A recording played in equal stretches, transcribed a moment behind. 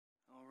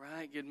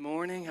Good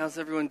morning. How's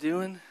everyone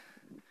doing?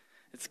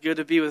 It's good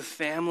to be with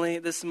family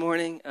this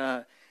morning.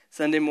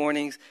 Sunday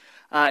mornings,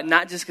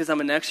 not just because I'm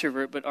an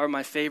extrovert, but are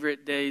my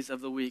favorite days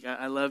of the week.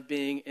 I love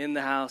being in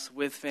the house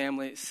with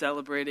family,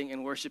 celebrating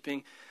and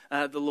worshiping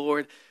the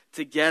Lord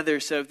together.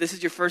 So if this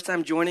is your first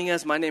time joining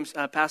us, my name's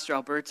Pastor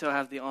Alberto. I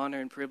have the honor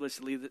and privilege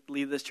to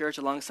lead this church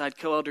alongside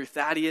co-elder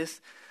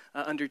Thaddeus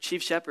under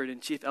Chief Shepherd and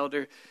Chief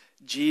Elder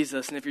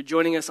Jesus. And if you're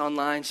joining us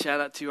online,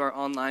 shout out to our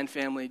online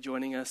family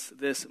joining us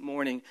this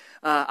morning.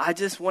 I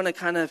just want to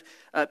kind of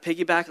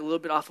piggyback a little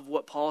bit off of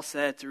what Paul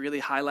said to really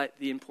highlight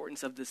the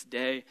importance of this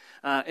day.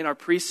 In our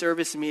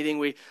pre-service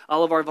meeting,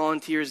 all of our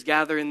volunteers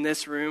gather in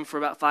this room for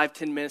about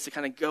 5-10 minutes to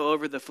kind of go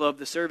over the flow of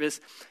the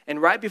service.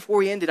 And right before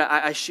we ended,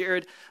 I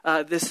shared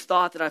this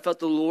thought that I felt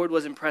the Lord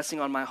was impressing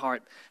on my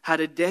heart. How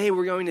today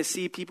we're going to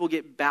see people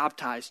get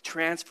baptized,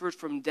 transferred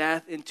from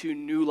death into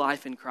new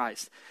life in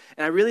Christ.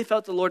 And I really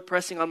felt the Lord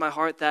pressing on my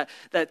heart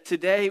that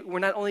today we're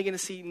not only going to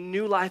see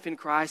new life in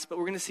Christ, but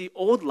we're going to see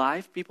old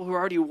life, people who are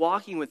already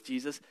walking with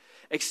Jesus,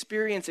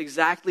 experience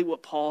exactly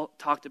what Paul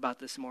talked about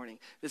this morning.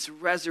 This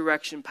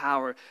resurrection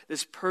power,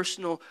 this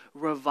personal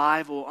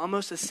revival,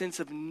 almost a sense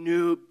of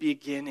new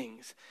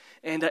beginnings.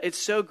 And it's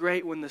so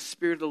great when the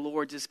Spirit of the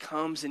Lord just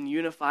comes and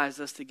unifies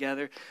us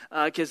together.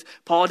 Because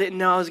Paul didn't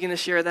know I was going to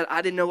share that.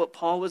 I didn't know what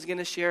Paul was going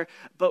to share.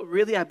 But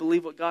really, I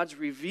believe what God's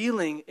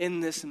revealing in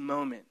this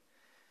moment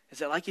is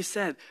that, like you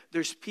said,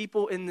 there's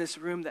people in this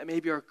room that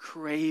maybe are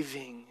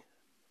craving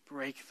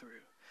breakthrough.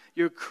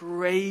 You're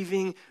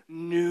craving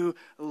new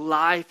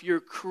life.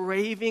 You're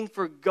craving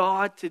for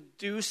God to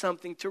do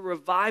something, to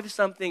revive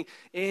something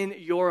in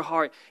your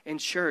heart. In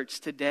church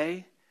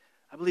today,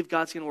 I believe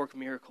God's going to work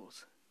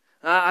miracles.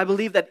 I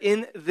believe that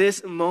in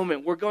this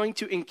moment, we're going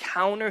to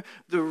encounter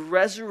the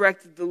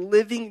resurrected, the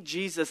living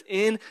Jesus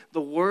in the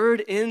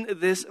Word in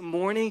this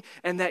morning,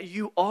 and that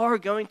you are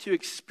going to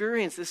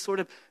experience this sort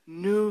of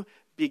new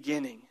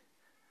beginning,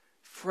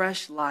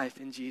 fresh life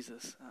in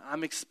Jesus.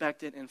 I'm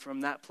expectant, and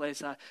from that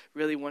place, I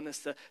really want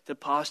us to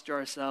posture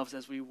ourselves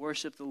as we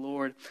worship the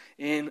Lord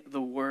in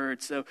the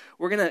Word. So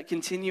we're going to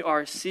continue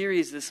our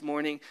series this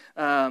morning,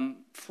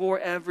 For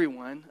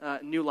Everyone,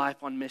 New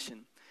Life on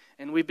Mission.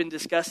 And we've been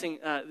discussing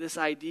this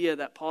idea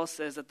that Paul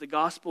says that the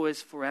gospel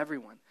is for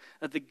everyone.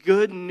 That the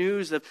good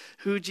news of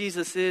who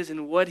Jesus is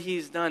and what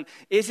he's done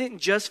isn't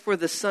just for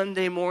the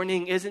Sunday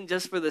morning, isn't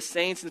just for the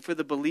saints and for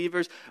the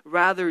believers.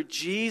 Rather,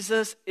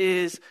 Jesus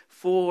is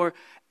for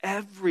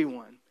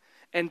everyone.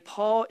 And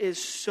Paul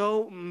is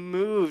so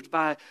moved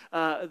by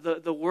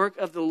the work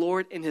of the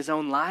Lord in his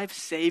own life,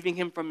 saving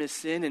him from his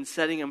sin and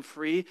setting him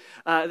free,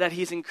 that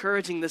he's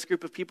encouraging this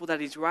group of people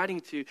that he's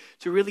writing to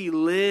really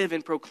live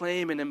and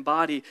proclaim and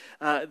embody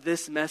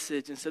this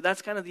message. And so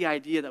that's kind of the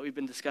idea that we've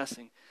been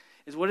discussing.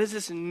 Is what does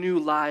this new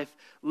life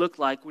look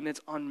like when it's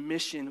on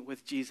mission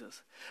with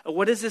Jesus?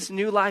 What does this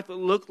new life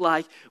look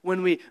like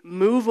when we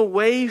move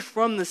away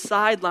from the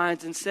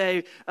sidelines and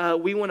say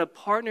we want to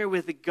partner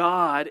with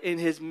God in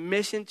his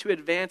mission to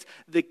advance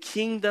the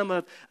kingdom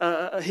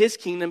of his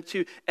kingdom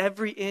to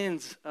every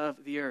ends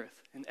of the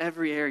earth in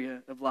every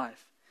area of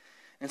life?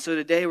 And so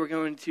today we're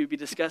going to be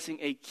discussing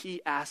a key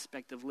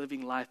aspect of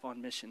living life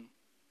on mission.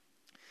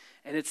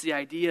 And it's the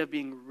idea of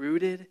being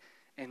rooted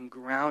and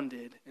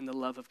grounded in the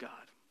love of God.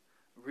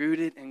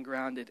 Rooted and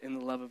grounded in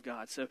the love of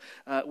God. So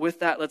with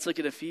that, let's look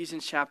at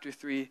Ephesians chapter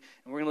 3, and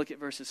we're going to look at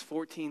verses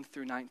 14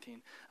 through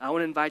 19. I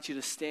want to invite you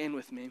to stand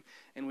with me,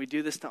 and we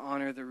do this to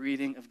honor the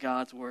reading of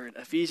God's word.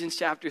 Ephesians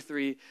chapter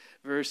 3,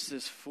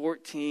 verses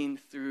 14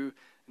 through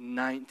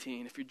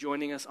 19. If you're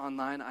joining us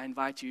online, I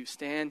invite you,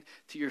 stand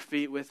to your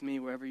feet with me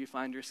wherever you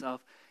find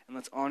yourself, and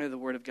let's honor the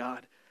word of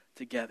God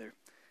together.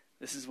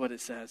 This is what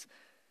it says.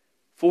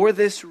 For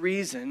this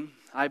reason,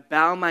 I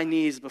bow my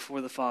knees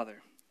before the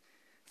Father,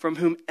 from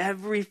whom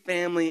every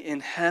family in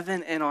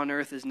heaven and on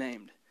earth is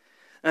named,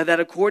 that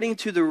according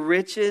to the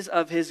riches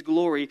of his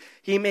glory,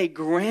 he may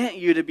grant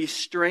you to be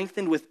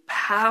strengthened with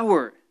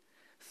power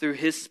through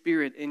his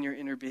Spirit in your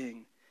inner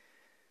being,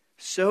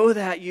 so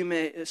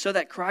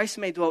that Christ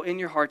may dwell in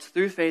your hearts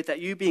through faith,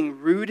 that you being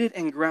rooted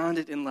and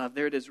grounded in love,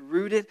 there it is,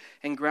 rooted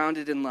and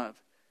grounded in love,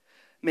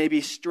 may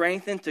be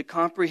strengthened to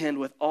comprehend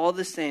with all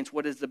the saints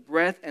what is the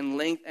breadth and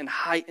length and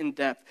height and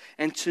depth,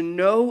 and to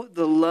know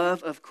the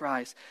love of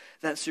Christ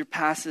that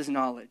surpasses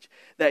knowledge,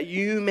 that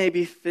you may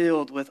be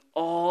filled with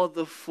all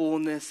the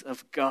fullness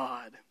of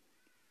God.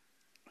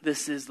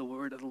 This is the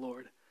word of the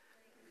Lord.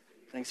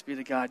 Thanks be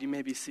to God. You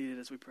may be seated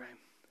as we pray.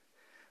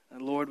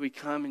 Lord, we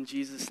come in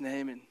Jesus'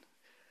 name, and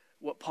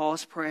what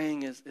Paul's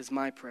praying is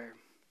my prayer.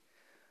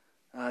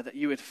 That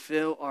you would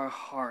fill our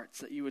hearts,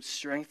 that you would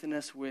strengthen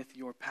us with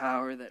your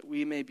power, that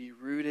we may be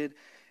rooted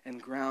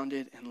and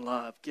grounded in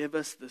love. Give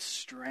us the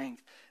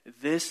strength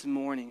this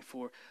morning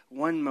for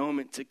one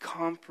moment to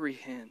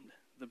comprehend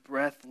the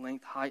breadth,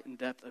 length, height, and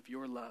depth of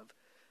your love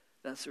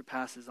that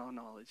surpasses all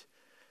knowledge.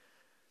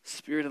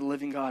 Spirit of the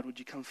living God, would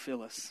you come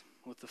fill us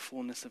with the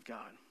fullness of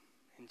God?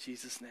 In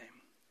Jesus'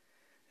 name,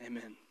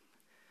 amen.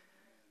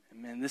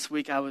 Amen. This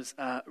week I was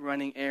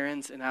running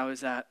errands, and I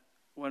was at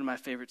one of my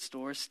favorite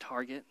stores,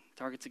 Target.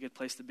 Target's a good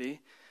place to be.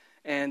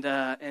 And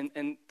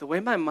the way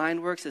my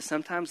mind works is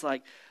sometimes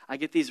like I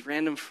get these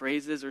random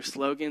phrases or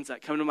slogans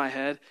that come to my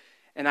head,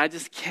 and I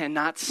just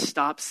cannot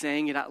stop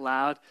saying it out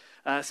loud.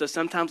 So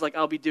sometimes like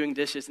I'll be doing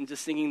dishes and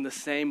just singing the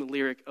same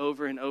lyric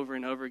over and over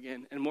and over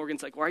again. And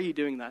Morgan's like, "Why are you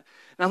doing that?"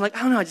 And I'm like,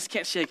 "I don't know, I just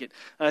can't shake it.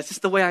 It's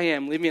just the way I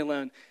am. Leave me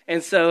alone."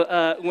 And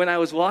so when I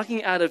was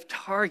walking out of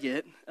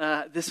Target,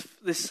 this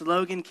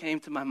slogan came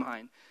to my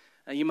mind.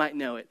 You might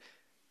know it.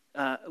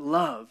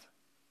 Love,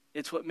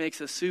 it's what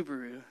makes a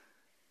Subaru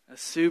a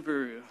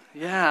Subaru.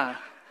 Yeah.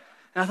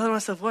 And I thought to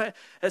myself, what?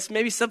 That's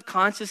maybe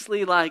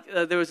subconsciously like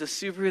there was a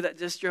Subaru that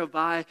just drove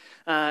by.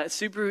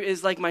 Subaru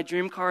is like my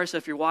dream car, so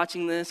if you're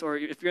watching this or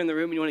if you're in the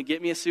room and you want to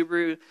get me a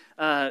Subaru,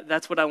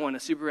 that's what I want, a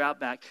Subaru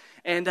Outback.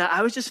 And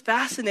I was just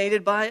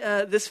fascinated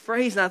by this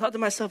phrase, and I thought to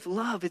myself,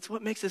 love, it's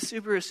what makes a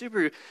Subaru a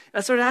Subaru. And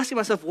I started asking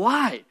myself,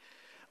 why?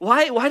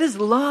 Why does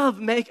love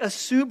make a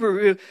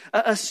Subaru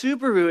a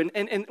Subaru?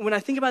 And when I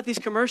think about these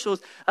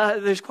commercials,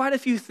 there's quite a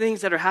few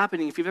things that are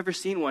happening, if you've ever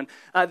seen one.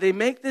 They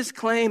make this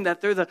claim that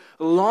they're the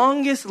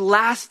longest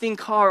lasting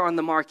car on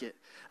the market.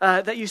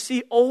 That you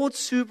see old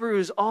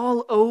Subarus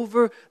all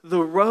over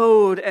the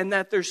road, and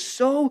that they're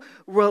so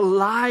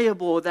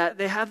reliable, that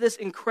they have this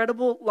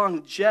incredible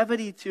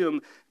longevity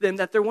to them,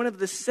 that they're one of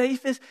the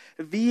safest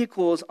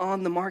vehicles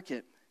on the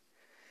market.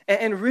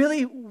 And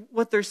really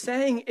what they're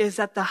saying is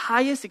that the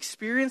highest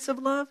experience of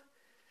love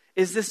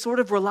is this sort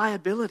of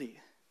reliability.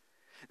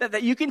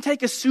 That you can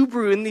take a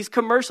Subaru in these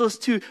commercials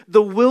to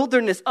the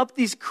wilderness, up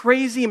these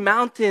crazy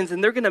mountains,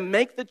 and they're going to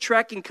make the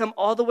trek and come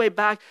all the way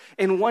back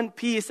in one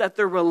piece, that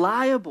they're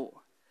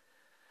reliable.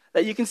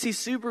 That you can see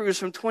Subarus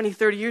from 20,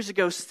 30 years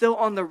ago still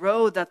on the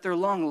road, that they're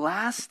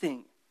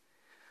long-lasting.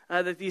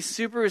 That these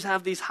Subarus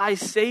have these high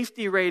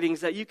safety ratings,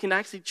 that you can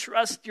actually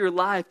trust your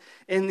life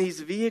in these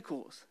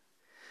vehicles.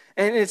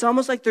 And it's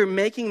almost like they're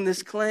making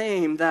this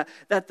claim that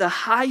the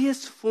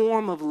highest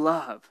form of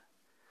love,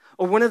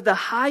 or one of the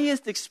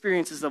highest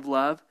experiences of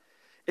love,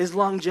 is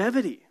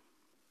longevity,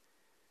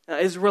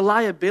 is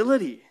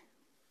reliability,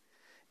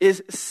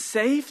 is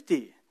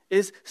safety,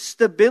 is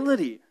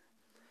stability.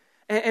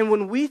 And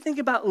when we think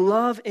about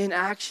love in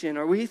action,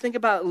 or we think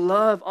about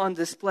love on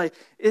display,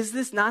 is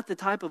this not the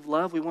type of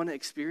love we want to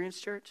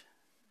experience, church?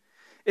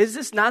 Is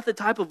this not the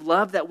type of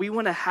love that we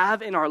want to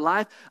have in our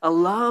life? A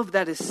love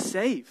that is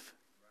safe.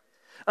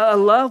 A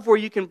love where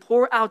you can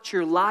pour out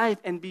your life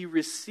and be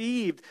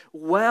received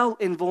well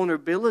in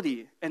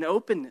vulnerability and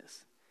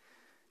openness.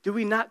 Do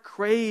we not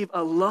crave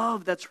a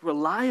love that's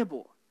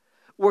reliable?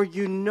 Where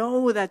you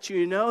know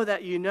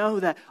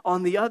that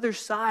on the other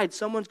side,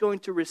 someone's going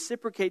to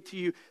reciprocate to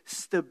you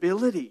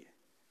stability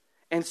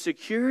and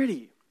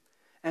security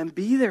and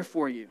be there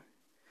for you.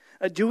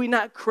 Do we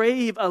not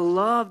crave a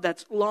love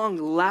that's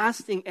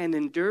long-lasting and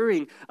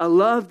enduring? A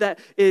love that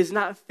is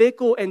not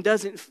fickle and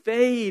doesn't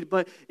fade,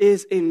 but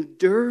is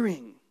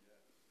enduring?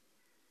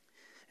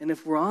 And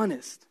if we're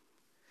honest,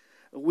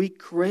 we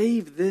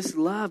crave this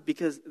love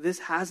because this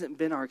hasn't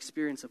been our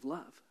experience of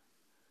love.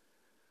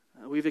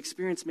 We've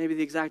experienced maybe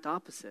the exact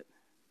opposite,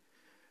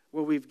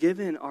 where we've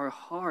given our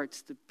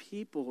hearts to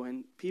people,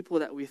 and people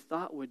that we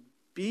thought would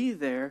be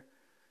there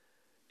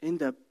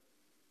end up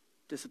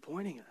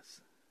disappointing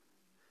us.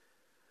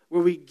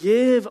 Where we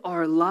give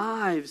our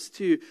lives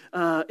to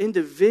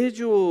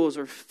individuals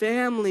or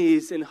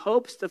families in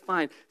hopes to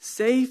find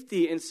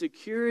safety and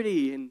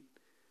security, and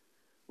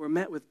we're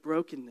met with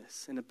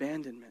brokenness and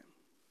abandonment.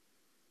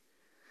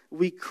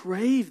 We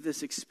crave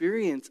this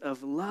experience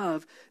of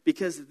love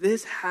because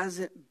this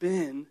hasn't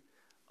been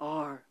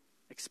our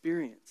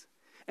experience.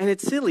 And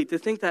it's silly to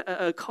think that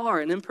a car,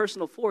 an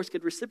impersonal force,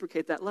 could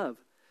reciprocate that love.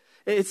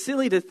 It's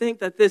silly to think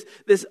that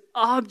this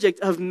object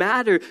of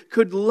matter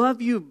could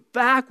love you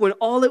back when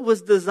all it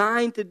was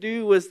designed to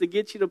do was to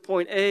get you to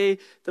point A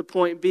to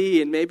point B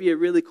in maybe a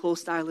really cool,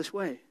 stylish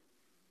way.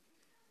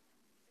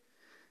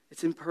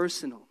 It's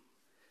impersonal.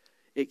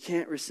 It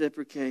can't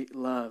reciprocate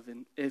love.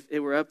 And if it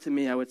were up to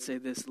me, I would say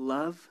this: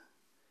 love,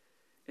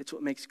 it's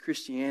what makes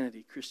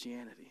Christianity,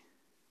 Christianity.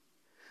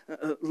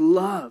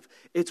 Love,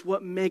 it's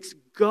what makes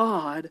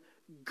God,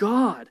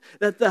 God.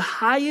 That the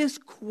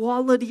highest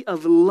quality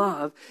of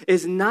love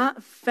is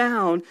not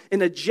found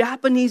in a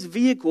Japanese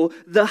vehicle.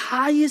 The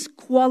highest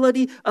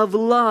quality of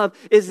love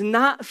is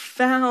not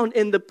found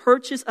in the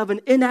purchase of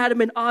an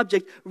inanimate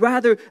object.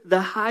 Rather,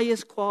 the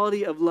highest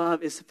quality of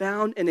love is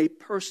found in a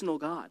personal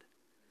God.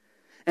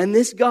 And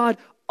this God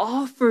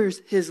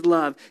offers his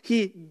love.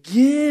 He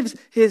gives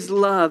his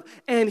love.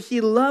 And he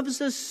loves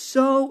us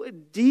so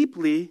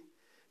deeply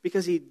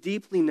because he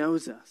deeply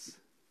knows us.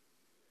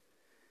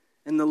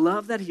 And the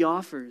love that he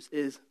offers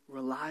is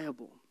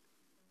reliable.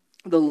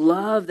 The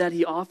love that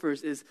he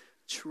offers is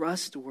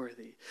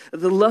trustworthy.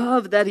 The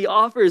love that he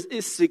offers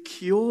is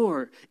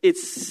secure.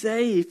 It's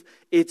safe.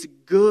 It's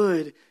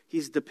good.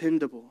 He's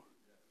dependable.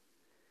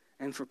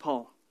 And for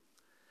Paul,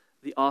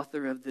 the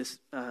author of this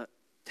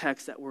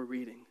text that we're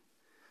reading,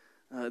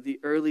 the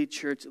early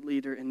church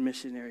leader and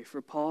missionary,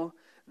 for Paul,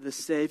 the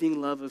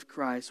saving love of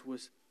Christ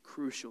was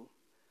crucial.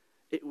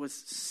 It was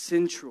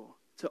central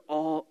to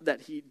all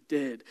that he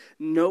did.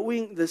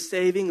 Knowing the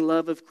saving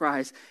love of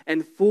Christ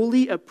and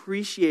fully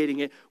appreciating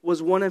it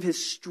was one of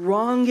his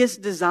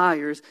strongest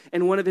desires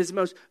and one of his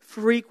most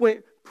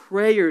frequent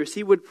prayers.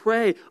 He would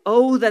pray,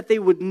 oh, that they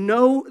would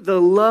know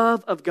the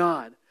love of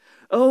God.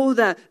 Oh,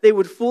 that they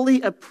would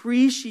fully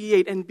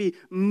appreciate and be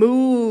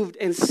moved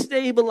and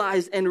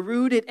stabilized and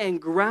rooted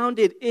and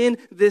grounded in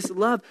this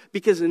love.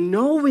 Because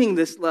knowing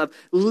this love,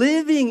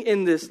 living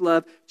in this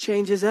love,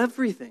 changes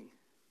everything.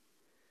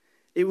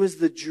 It was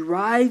the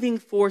driving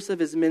force of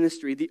his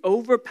ministry. The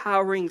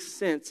overpowering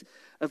sense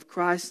of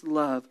Christ's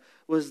love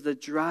was the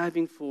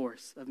driving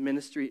force of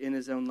ministry in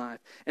his own life.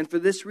 And for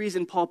this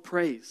reason, Paul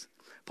prays.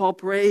 Paul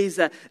prays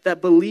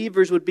that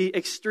believers would be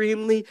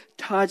extremely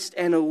touched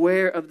and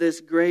aware of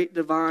this great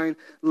divine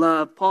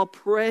love. Paul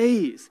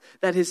prays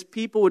that his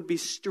people would be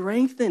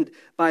strengthened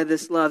by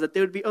this love, that they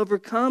would be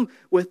overcome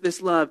with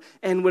this love.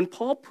 And when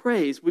Paul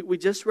prays, we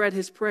just read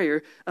his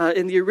prayer,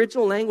 in the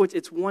original language,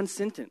 it's one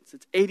sentence.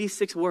 It's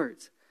 86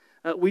 words.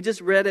 We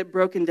just read it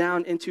broken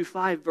down into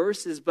 5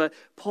 verses, but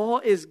Paul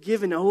is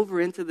given over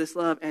into this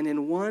love, and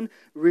in one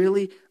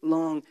really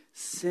long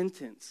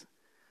sentence,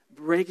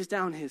 breaks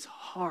down his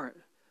heart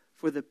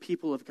for the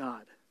people of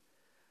God,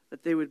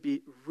 that they would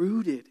be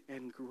rooted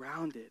and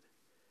grounded,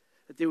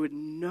 that they would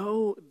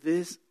know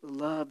this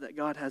love that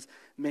God has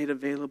made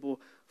available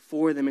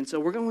for them. And so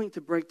we're going to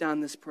break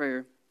down this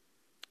prayer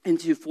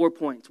into 4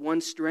 points.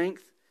 1,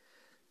 strength.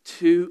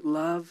 2,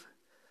 love.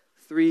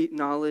 3,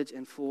 knowledge.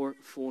 And 4,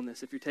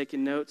 fullness. If you're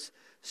taking notes,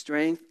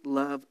 strength,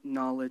 love,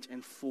 knowledge,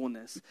 and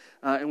fullness.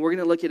 And we're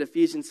going to look at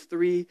Ephesians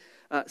 3,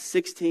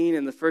 16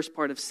 and the first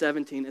part of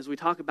 17 as we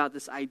talk about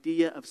this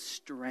idea of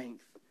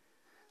strength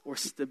or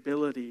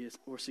stability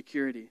or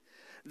security.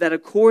 That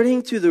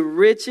according to the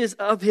riches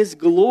of his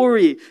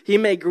glory, he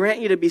may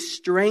grant you to be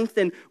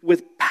strengthened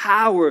with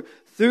power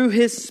through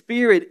his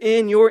Spirit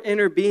in your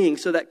inner being,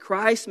 so that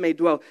Christ may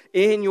dwell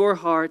in your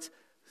hearts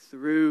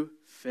through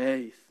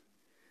faith.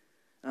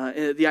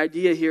 The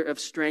idea here of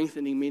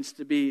strengthening means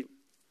to be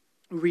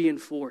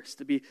reinforced,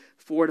 to be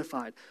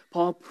fortified.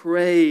 Paul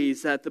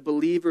prays that the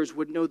believers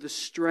would know the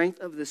strength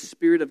of the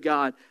Spirit of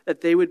God, that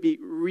they would be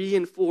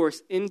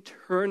reinforced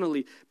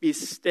internally, be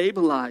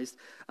stabilized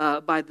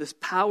by this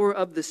power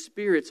of the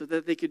Spirit, so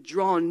that they could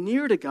draw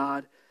near to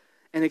God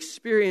and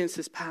experience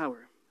his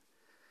power.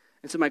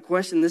 And so my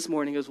question this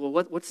morning is, well,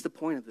 what's the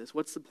point of this?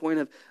 What's the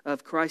point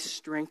of Christ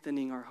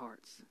strengthening our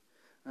hearts?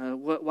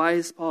 Why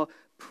is Paul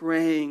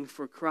praying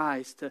for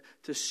Christ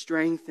to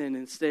strengthen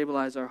and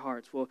stabilize our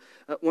hearts? Well,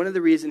 one of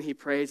the reasons he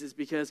prays is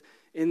because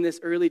in this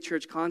early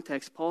church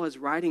context, Paul is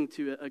writing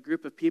to a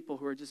group of people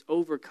who are just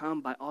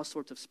overcome by all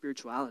sorts of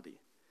spirituality.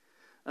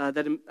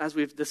 As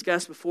we've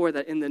discussed before,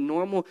 that in the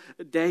normal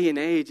day and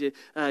age,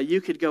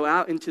 you could go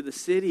out into the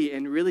city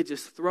and really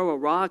just throw a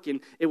rock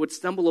and it would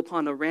stumble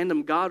upon a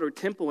random god or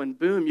temple, and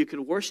boom, you could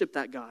worship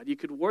that god. You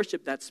could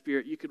worship that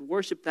spirit. You could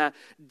worship that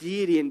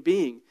deity and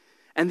being.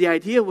 And the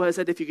idea was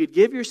that if you could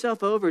give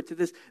yourself over to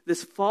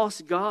this false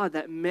god,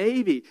 that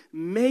maybe,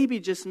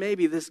 just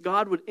maybe, this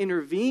God would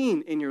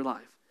intervene in your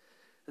life.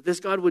 That this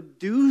God would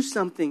do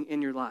something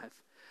in your life.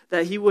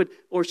 That he would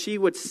or she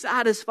would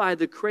satisfy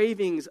the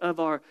cravings of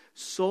our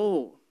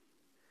soul.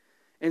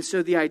 And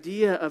so the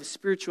idea of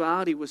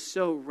spirituality was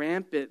so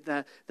rampant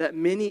that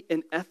many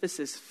in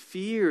Ephesus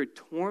feared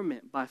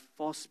torment by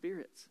false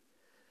spirits.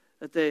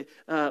 That they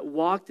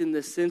walked in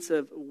the sense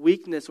of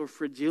weakness or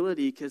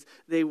fragility because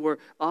they were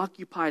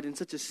occupied in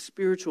such a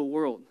spiritual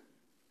world.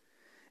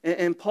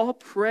 And Paul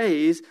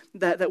prays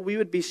that we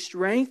would be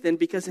strengthened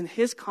because in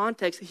his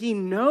context, he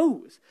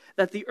knows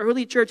that the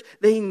early church,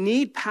 they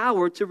need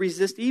power to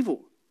resist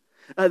evil.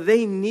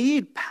 They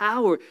need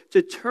power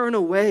to turn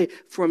away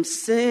from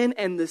sin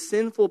and the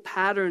sinful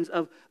patterns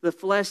of the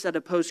flesh that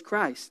oppose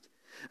Christ.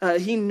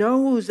 He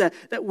knows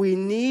that we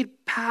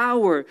need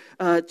power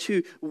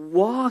to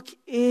walk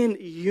in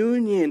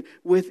union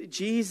with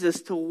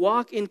Jesus, to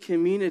walk in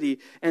community,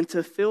 and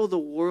to fill the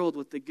world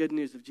with the good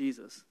news of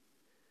Jesus.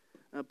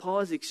 Paul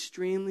is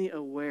extremely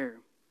aware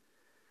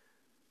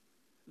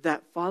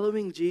that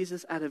following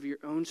Jesus out of your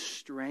own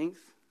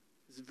strength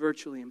is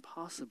virtually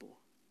impossible.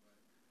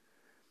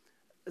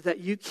 That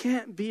you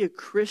can't be a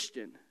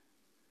Christian,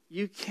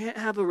 you can't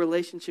have a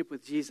relationship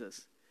with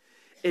Jesus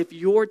if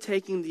you're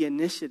taking the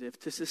initiative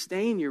to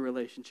sustain your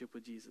relationship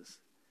with Jesus.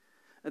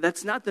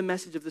 That's not the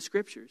message of the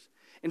Scriptures.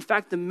 In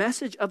fact, the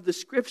message of the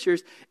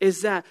Scriptures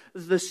is that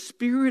the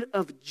Spirit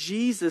of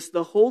Jesus,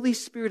 the Holy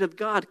Spirit of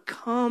God,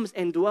 comes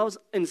and dwells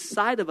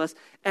inside of us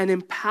and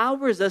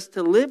empowers us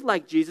to live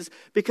like Jesus,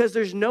 because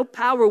there's no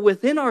power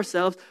within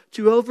ourselves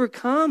to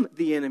overcome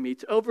the enemy,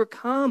 to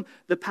overcome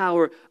the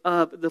power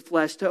of the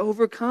flesh, to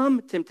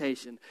overcome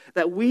temptation.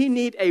 That we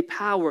need a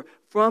power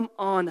from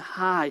on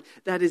high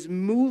that is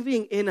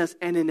moving in us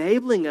and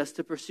enabling us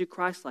to pursue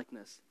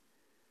Christ-likeness.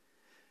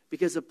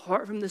 Because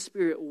apart from the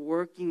Spirit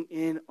working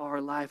in our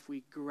life,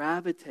 we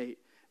gravitate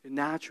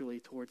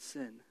naturally towards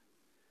sin.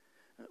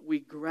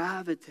 We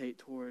gravitate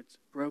towards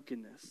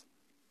brokenness.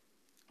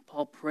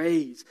 Paul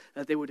prays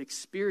that they would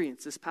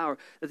experience this power,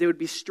 that they would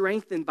be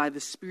strengthened by the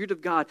Spirit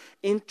of God,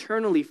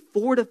 internally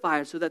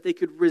fortified so that they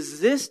could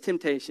resist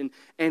temptation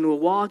and will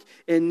walk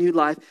in new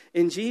life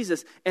in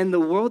Jesus. And the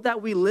world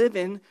that we live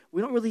in,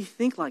 we don't really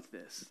think like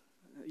this.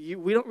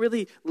 We don't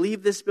really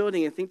leave this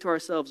building and think to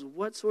ourselves,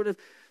 what sort of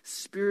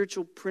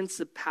spiritual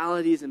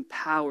principalities and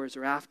powers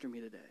are after me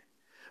today?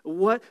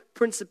 What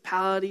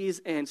principalities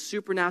and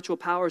supernatural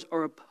powers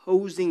are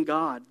opposing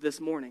God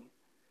this morning?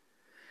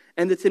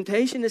 And the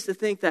temptation is to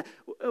think that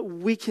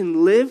we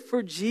can live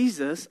for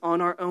Jesus on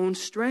our own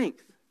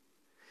strength.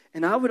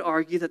 And I would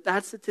argue that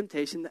that's the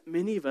temptation that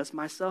many of us,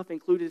 myself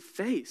included,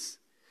 face.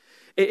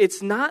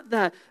 It's not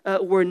that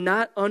we're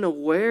not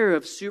unaware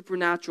of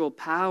supernatural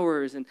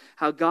powers and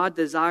how God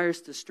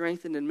desires to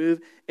strengthen and move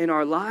in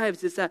our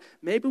lives. It's that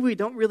maybe we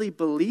don't really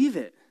believe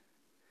it.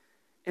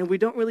 And we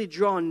don't really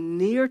draw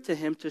near to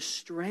him to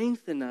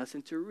strengthen us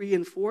and to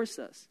reinforce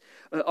us.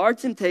 Our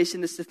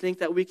temptation is to think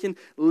that we can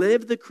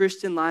live the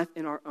Christian life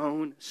in our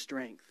own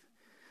strength.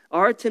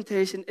 Our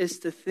temptation is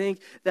to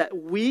think that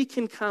we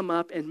can come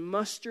up and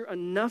muster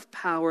enough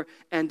power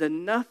and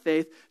enough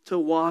faith to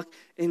walk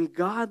in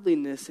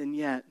godliness. And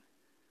yet,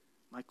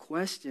 my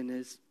question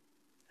is,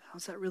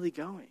 how's that really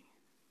going?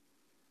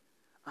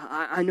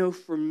 I know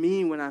for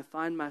me, when I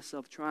find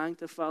myself trying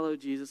to follow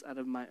Jesus out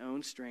of my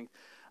own strength,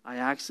 I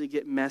actually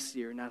get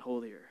messier, not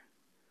holier.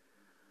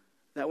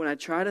 That when I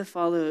try to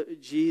follow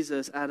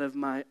Jesus out of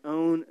my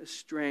own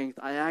strength,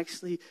 I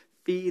actually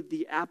feed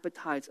the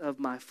appetites of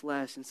my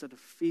flesh instead of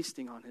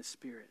feasting on his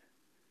Spirit.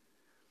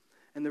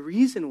 And the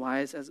reason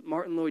why is, as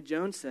Martin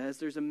Lloyd-Jones says,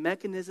 there's a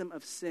mechanism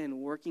of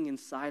sin working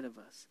inside of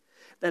us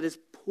that is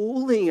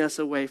pulling us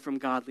away from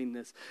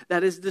godliness,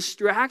 that is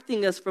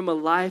distracting us from a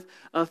life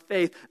of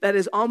faith, that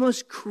is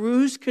almost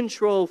cruise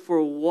control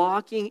for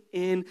walking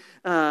in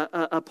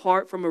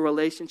apart from a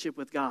relationship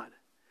with God.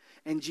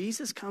 And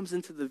Jesus comes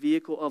into the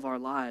vehicle of our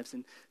lives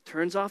and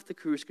turns off the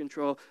cruise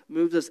control,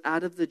 moves us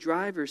out of the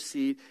driver's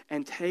seat,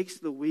 and takes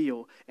the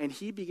wheel. And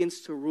he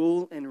begins to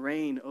rule and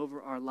reign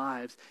over our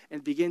lives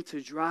and begin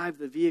to drive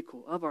the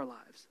vehicle of our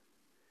lives.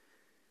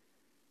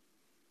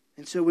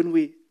 And so when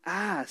we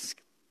ask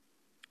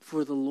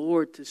for the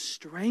Lord to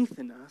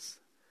strengthen us,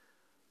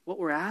 what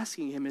we're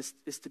asking him is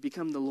to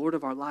become the Lord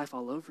of our life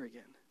all over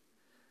again.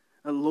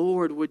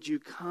 Lord, would you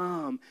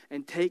come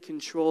and take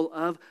control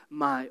of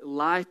my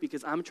life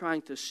because I'm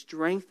trying to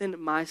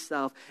strengthen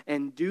myself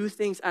and do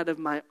things out of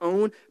my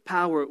own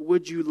power.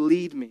 Would you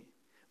lead me?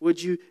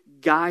 Would you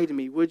guide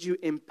me? Would you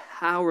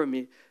empower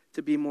me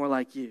to be more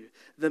like you?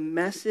 The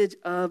message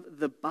of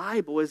the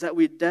Bible is that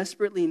we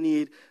desperately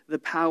need the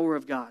power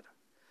of God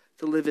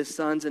to live as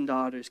sons and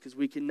daughters because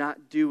we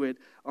cannot do it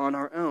on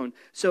our own.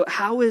 So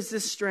how is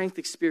this strength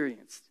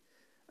experienced?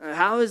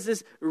 How is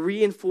this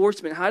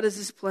reinforcement? How does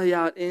this play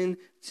out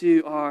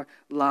into our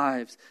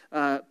lives?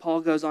 Paul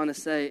goes on to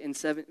say in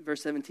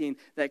verse 17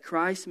 that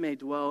Christ may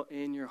dwell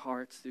in your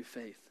hearts through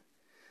faith.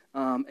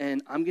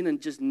 And I'm going to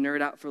just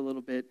nerd out for a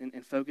little bit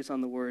and focus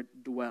on the word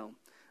dwell.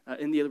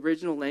 In the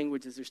original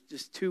languages, there's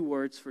just two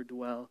words for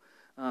dwell.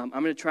 I'm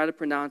going to try to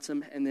pronounce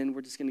them, and then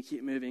we're just going to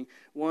keep moving.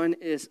 One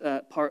is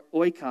part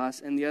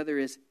oikos, and the other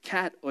is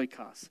kat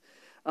oikos.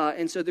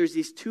 And so there's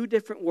these two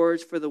different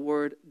words for the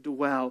word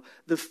dwell.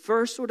 The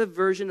first sort of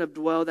version of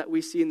dwell that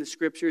we see in the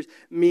scriptures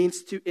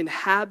means to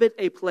inhabit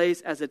a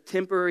place as a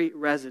temporary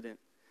resident.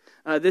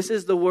 This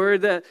is the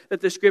word that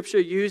the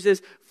scripture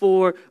uses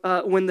for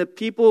when the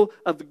people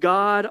of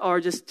God are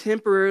just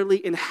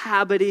temporarily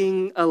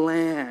inhabiting a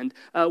land,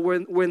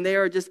 when they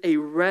are just a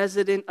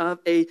resident of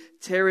a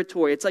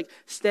territory. It's like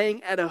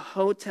staying at a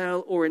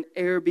hotel or an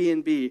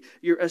Airbnb.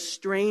 You're a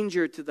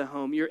stranger to the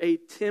home. You're a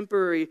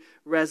temporary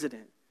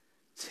resident,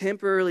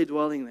 temporarily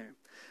dwelling there.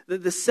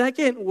 The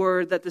second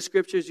word that the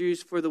scriptures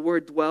use for the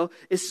word dwell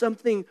is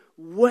something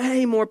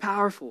way more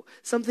powerful,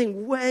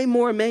 something way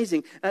more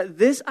amazing.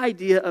 This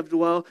idea of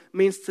dwell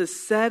means to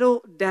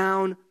settle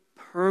down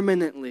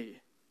permanently.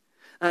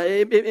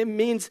 It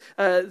means,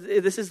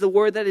 this is the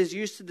word that is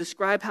used to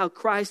describe how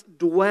Christ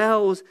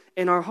dwells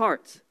in our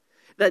hearts.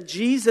 That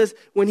Jesus,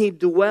 when he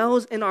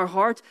dwells in our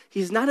hearts,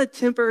 he's not a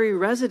temporary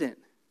resident.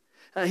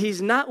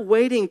 He's not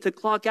waiting to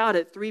clock out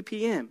at 3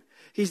 p.m.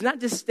 He's not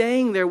just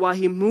staying there while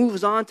he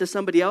moves on to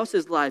somebody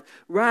else's life.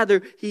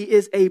 Rather, he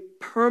is a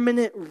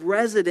permanent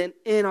resident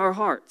in our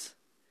hearts.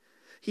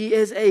 He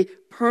is a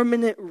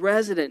permanent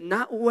resident,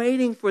 not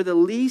waiting for the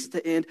lease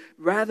to end.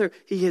 Rather,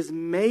 he has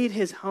made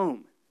his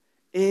home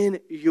in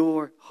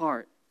your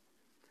heart.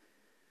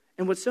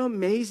 And what's so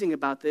amazing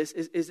about this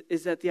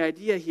is that the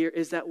idea here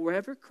is that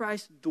wherever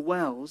Christ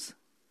dwells,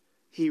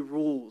 he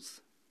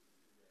rules.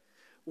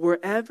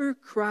 Wherever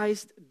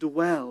Christ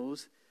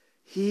dwells,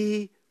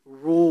 he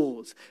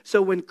rules.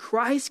 So when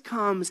Christ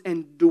comes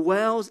and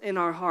dwells in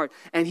our heart,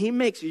 and he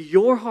makes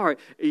your heart,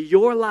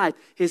 your life,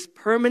 his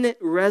permanent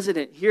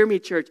resident, hear me,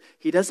 church,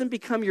 he doesn't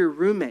become your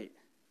roommate.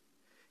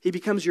 He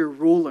becomes your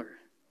ruler.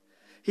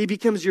 He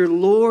becomes your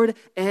Lord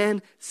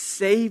and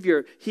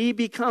Savior. He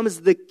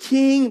becomes the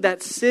King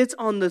that sits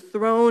on the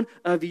throne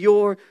of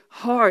your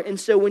heart. And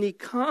so when he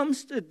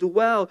comes to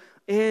dwell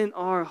in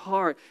our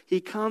heart. He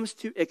comes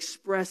to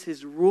express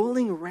his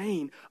ruling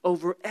reign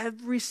over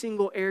every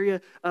single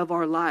area of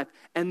our life.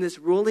 And this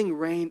ruling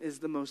reign is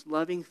the most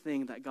loving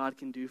thing that God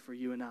can do for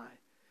you and I.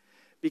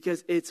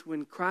 Because it's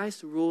when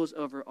Christ rules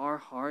over our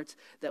hearts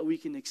that we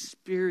can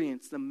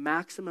experience the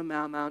maximum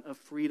amount of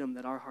freedom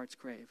that our hearts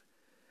crave.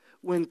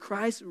 When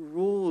Christ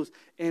rules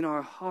in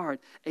our heart,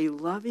 a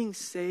loving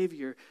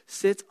Savior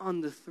sits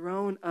on the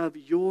throne of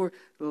your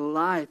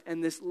life.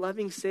 And this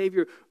loving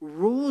Savior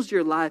rules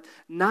your life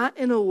not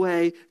in a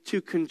way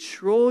to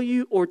control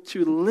you or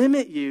to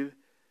limit you,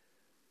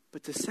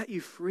 but to set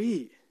you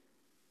free,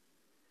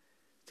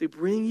 to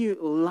bring you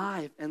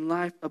life and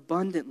life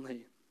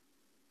abundantly.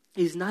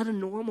 He's not a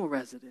normal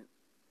resident.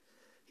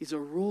 He's a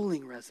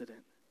ruling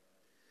resident.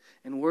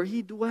 And where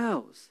he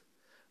dwells,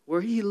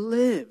 where he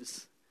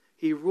lives,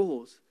 he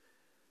rules.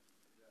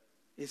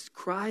 Is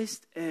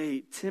Christ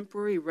a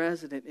temporary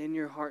resident in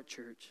your heart,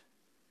 church?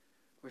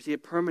 Or is he a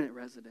permanent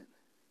resident?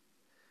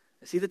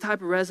 Is he the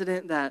type of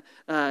resident that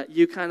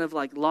you kind of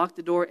like lock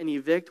the door and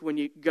evict when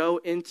you go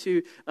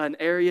into an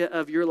area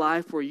of your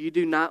life where you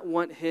do not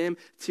want him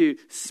to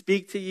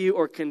speak to you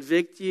or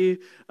convict you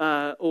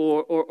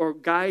or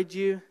guide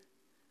you?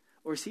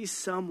 Or is he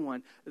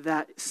someone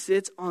that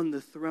sits on the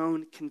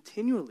throne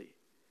continually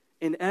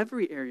in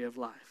every area of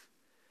life?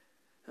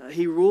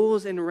 He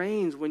rules and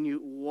reigns when you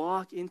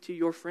walk into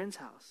your friend's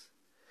house.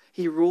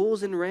 He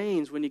rules and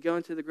reigns when you go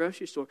into the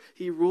grocery store.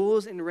 He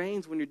rules and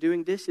reigns when you're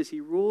doing dishes.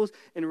 He rules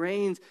and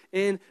reigns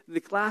in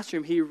the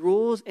classroom. He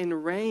rules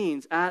and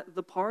reigns at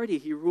the party.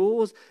 He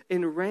rules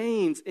and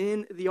reigns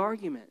in the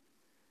argument.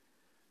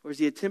 Or is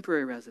he a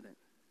temporary resident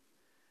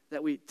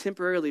that we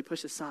temporarily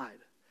push aside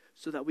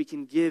so that we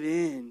can give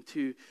in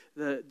to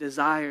the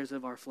desires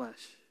of our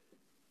flesh?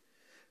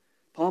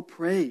 Paul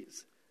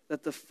prays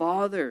that the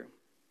Father...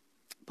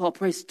 Paul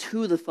prays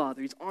to the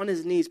Father. He's on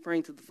his knees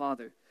praying to the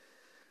Father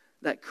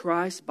that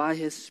Christ by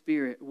his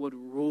Spirit would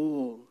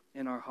rule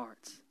in our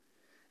hearts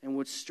and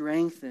would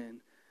strengthen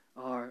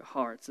our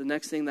hearts. The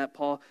next thing that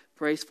Paul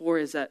prays for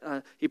is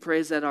that he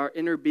prays that our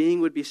inner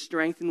being would be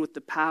strengthened with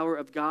the power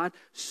of God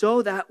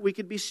so that we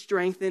could be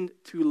strengthened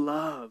to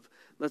love.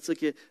 Let's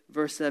look at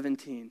verse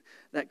 17.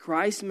 That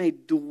Christ may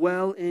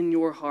dwell in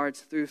your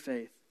hearts through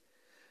faith,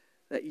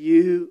 that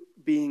you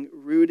being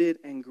rooted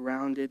and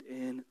grounded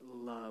in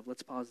love.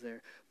 Let's pause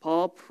there.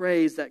 Paul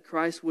prays that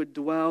Christ would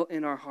dwell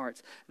in our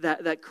hearts,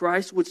 that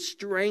Christ would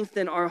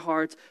strengthen our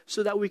hearts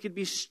so that we could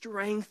be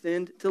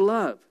strengthened to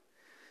love.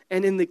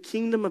 And in the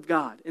kingdom of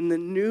God, in the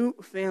new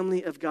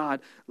family of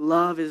God,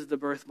 love is the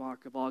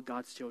birthmark of all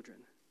God's children.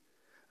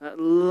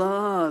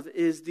 Love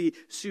is the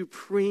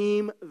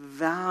supreme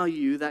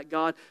value that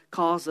God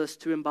calls us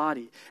to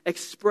embody.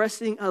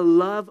 Expressing a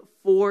love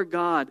for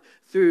God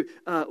through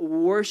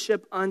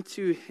worship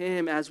unto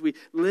him as we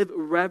live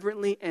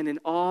reverently and in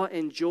awe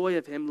and joy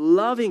of him,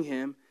 loving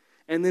him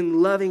and then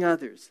loving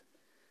others.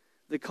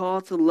 The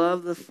call to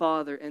love the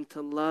Father and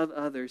to love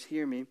others,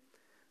 hear me,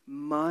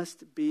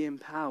 must be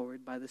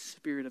empowered by the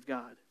Spirit of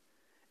God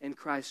and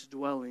Christ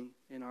dwelling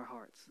in our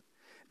hearts.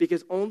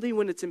 Because only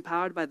when it's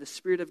empowered by the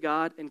Spirit of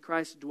God and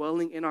Christ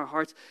dwelling in our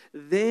hearts,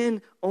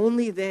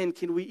 only then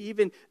can we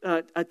even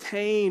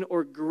attain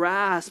or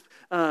grasp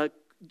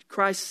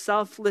Christ's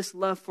selfless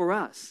love for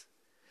us.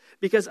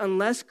 Because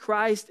unless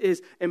Christ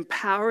is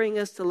empowering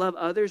us to love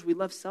others, we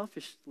love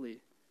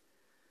selfishly.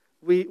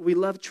 We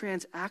love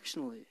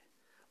transactionally.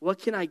 What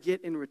can I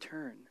get in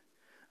return?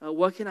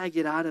 What can I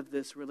get out of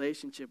this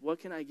relationship? What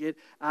can I get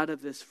out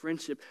of this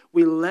friendship?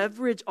 We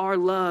leverage our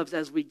loves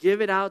as we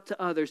give it out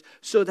to others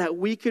so that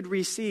we could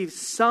receive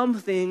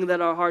something that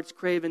our hearts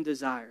crave and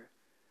desire.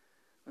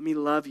 Let me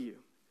love you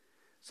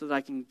so that I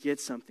can get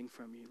something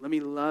from you. Let me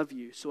love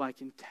you so I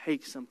can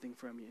take something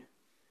from you.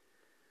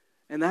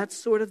 And that's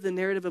sort of the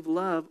narrative of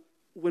love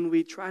when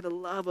we try to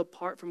love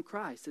apart from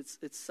Christ.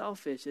 It's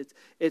selfish.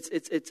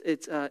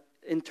 It's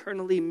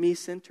internally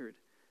me-centered.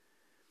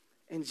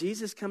 And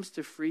Jesus comes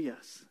to free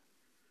us.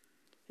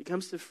 He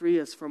comes to free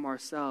us from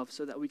ourselves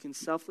so that we can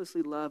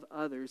selflessly love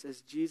others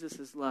as Jesus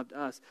has loved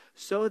us.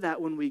 So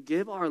that when we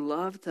give our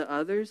love to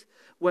others,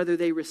 whether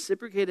they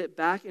reciprocate it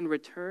back in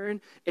return,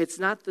 it's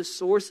not the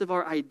source of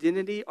our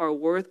identity, our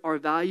worth, our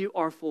value,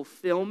 our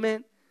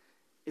fulfillment.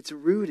 It's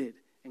rooted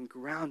and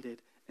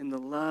grounded in the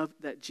love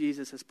that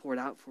Jesus has poured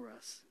out for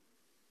us.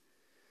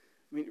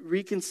 I mean,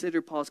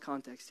 reconsider Paul's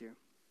context here.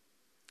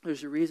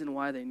 There's a reason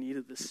why they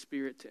needed the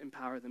Spirit to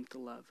empower them to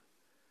love.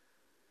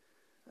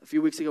 A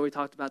few weeks ago, we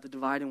talked about the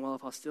dividing wall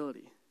of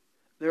hostility.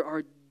 There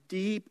are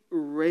deep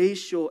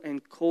racial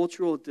and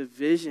cultural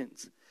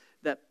divisions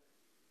that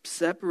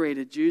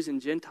separated Jews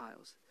and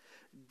Gentiles.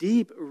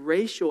 Deep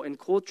racial and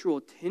cultural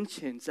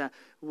tensions that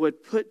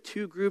would put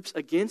two groups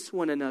against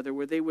one another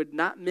where they would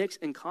not mix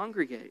and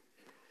congregate.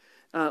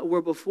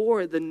 Where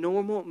before the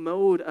normal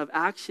mode of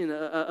action,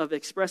 of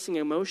expressing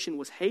emotion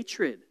was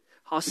hatred,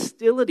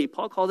 hostility.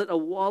 Paul called it a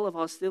wall of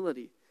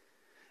hostility.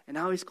 And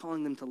now he's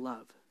calling them to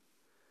love.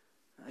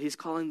 He's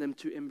calling them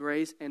to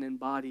embrace and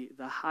embody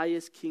the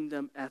highest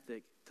kingdom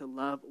ethic, to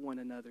love one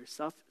another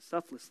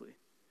selflessly.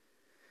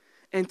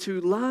 And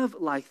to love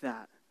like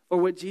that, or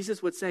what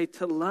Jesus would say,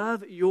 to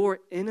love your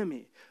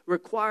enemy,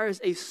 requires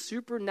a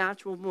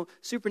supernatural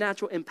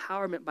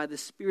empowerment by the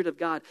Spirit of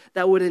God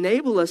that would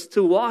enable us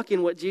to walk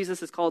in what Jesus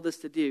has called us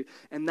to do.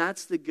 And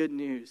that's the good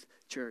news,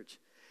 church,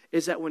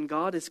 is that when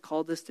God has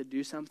called us to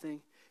do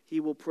something, he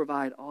will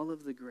provide all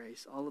of the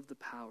grace, all of the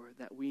power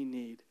that we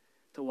need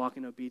to walk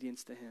in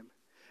obedience to him.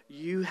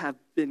 You have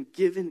been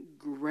given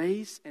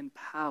grace and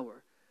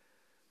power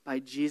by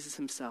Jesus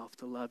himself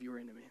to love your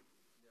enemy.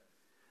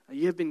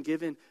 You have been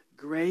given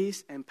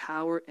grace and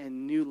power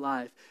and new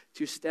life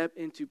to step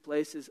into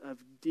places of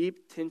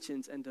deep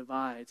tensions and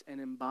divides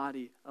and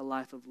embody a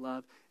life of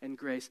love and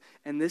grace.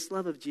 And this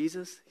love of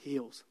Jesus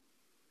heals.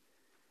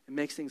 It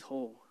makes things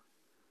whole.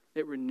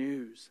 It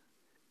renews.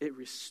 It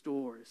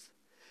restores.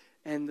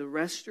 And the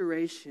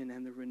restoration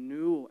and the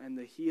renewal and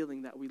the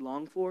healing that we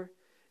long for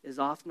is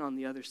often on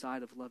the other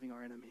side of loving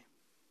our enemy.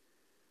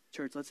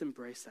 Church, let's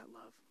embrace that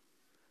love.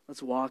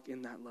 Let's walk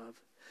in that love.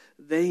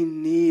 They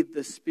need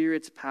the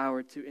Spirit's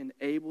power to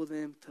enable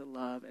them to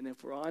love. And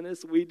if we're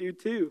honest, we do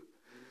too.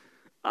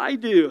 I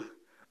do.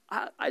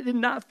 I did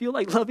not feel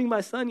like loving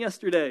my son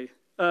yesterday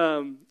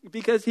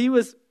because he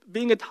was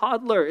being a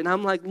toddler. And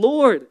I'm like,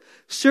 Lord,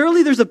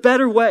 surely there's a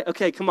better way.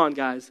 Okay, come on,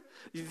 guys.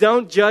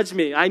 Don't judge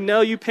me. I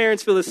know you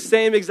parents feel the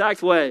same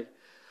exact way.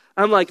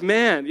 I'm like,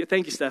 man,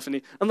 thank you,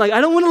 Stephanie. I'm like, I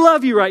don't want to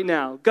love you right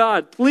now.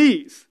 God,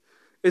 please.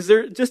 Is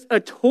there just a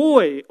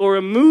toy or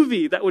a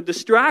movie that would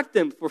distract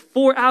them for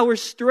 4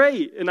 hours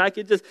straight and I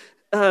could just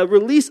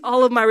release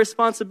all of my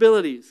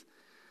responsibilities?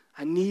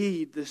 I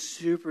need the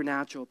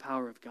supernatural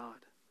power of God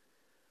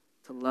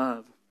to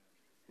love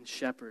and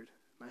shepherd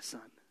my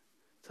son,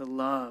 to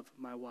love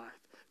my wife,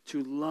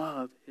 to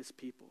love his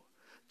people,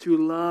 to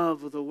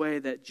love the way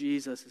that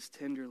Jesus is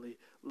tenderly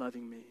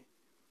loving me.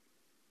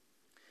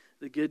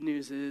 The good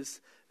news is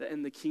that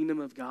in the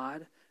kingdom of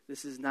God,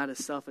 this is not a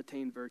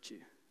self-attained virtue.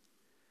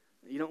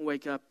 You don't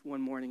wake up one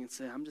morning and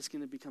say, I'm just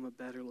going to become a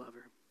better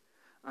lover.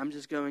 I'm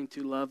just going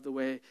to love the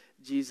way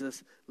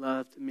Jesus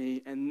loved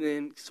me, and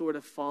then sort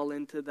of fall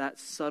into that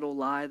subtle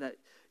lie that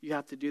you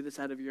have to do this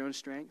out of your own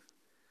strength.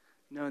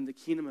 No, in the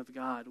kingdom of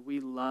God, we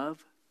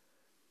love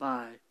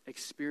by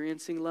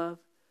experiencing love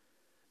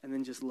and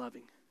then just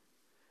loving.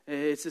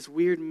 It's this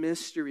weird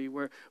mystery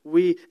where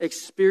we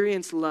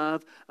experience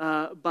love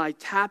by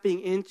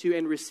tapping into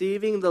and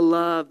receiving the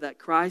love that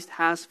Christ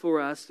has for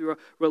us through a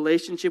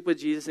relationship with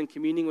Jesus and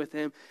communing with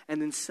him.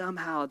 And then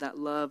somehow that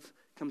love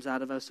comes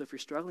out of us. So if you're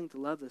struggling to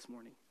love this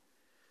morning,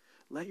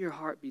 let your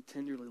heart be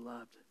tenderly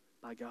loved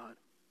by God.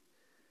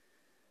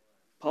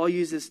 Paul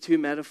uses two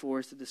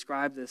metaphors to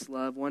describe this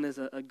love. One is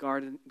a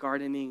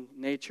gardening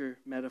nature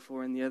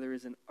metaphor, and the other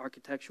is an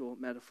architectural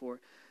metaphor.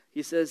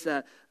 He says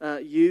that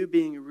you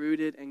being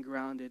rooted and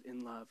grounded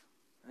in love.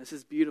 This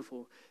is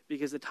beautiful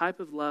because the type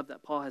of love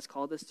that Paul has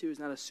called us to is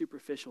not a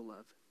superficial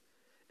love.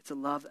 It's a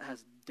love that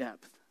has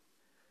depth.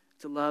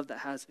 It's a love that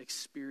has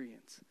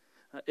experience.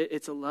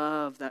 It's a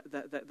love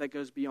that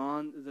goes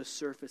beyond the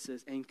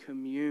surfaces and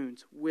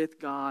communes with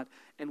God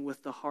and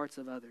with the hearts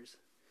of others.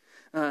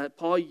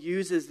 Paul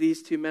uses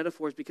these two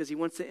metaphors because he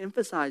wants to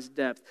emphasize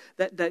depth,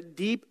 that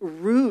deep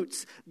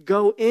roots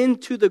go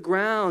into the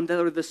ground that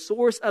are the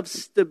source of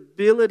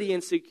stability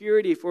and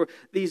security for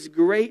these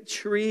great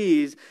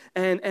trees,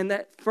 and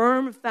that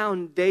firm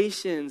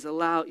foundations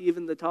allow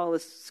even the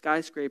tallest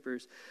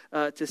skyscrapers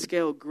to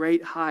scale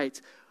great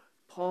heights.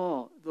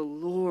 Paul, the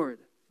Lord,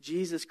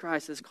 Jesus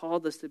Christ, has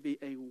called us to be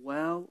a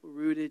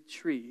well-rooted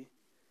tree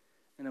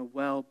and a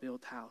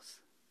well-built house.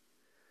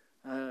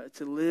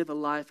 To live a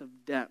life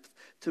of depth,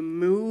 to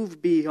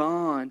move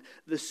beyond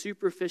the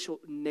superficial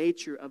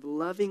nature of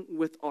loving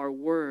with our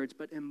words,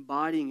 but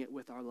embodying it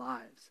with our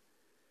lives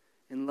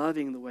and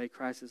loving the way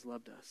Christ has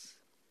loved us.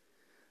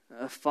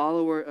 A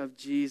follower of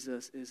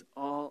Jesus is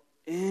all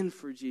in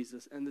for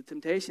Jesus, and the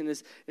temptation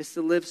is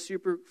to live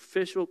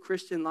superficial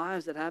Christian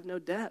lives that have no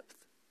depth.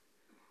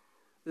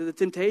 The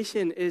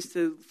temptation is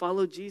to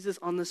follow Jesus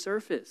on the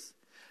surface.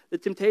 The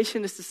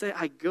temptation is to say,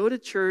 I go to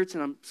church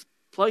and I'm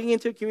plugging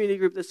into a community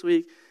group this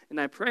week, and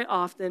I pray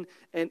often,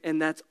 and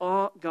that's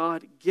all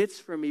God gets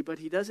from me. But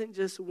he doesn't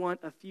just want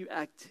a few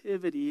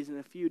activities in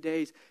a few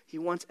days. He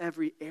wants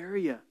every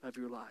area of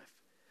your life.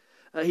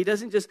 He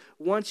doesn't just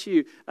want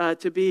you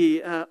to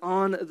be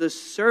on the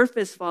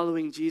surface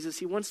following Jesus.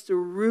 He wants to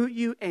root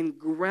you and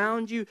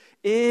ground you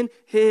in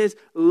his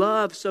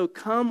love. So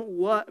come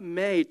what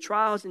may,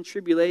 trials and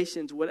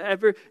tribulations,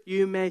 whatever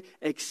you may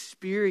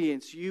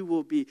experience, you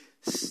will be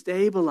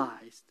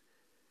stabilized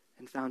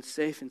and found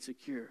safe and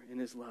secure in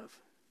his love.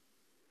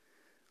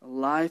 A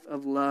life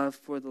of love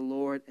for the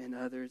Lord and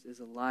others is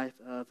a life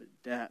of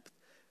depth,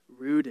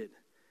 rooted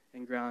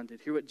and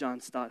grounded. Hear what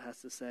John Stott has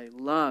to say.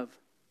 Love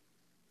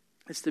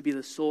is to be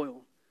the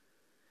soil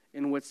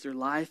in which their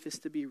life is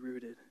to be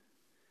rooted.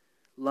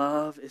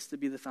 Love is to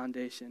be the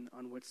foundation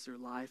on which their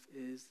life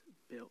is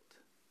built.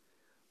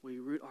 We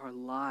root our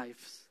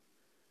lives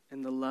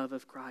in the love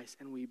of Christ,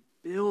 and we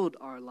build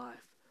our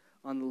life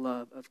on the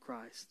love of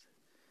Christ.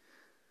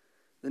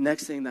 The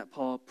next thing that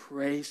Paul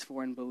prays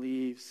for and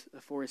believes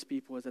for his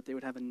people is that they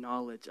would have a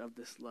knowledge of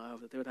this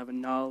love, that they would have a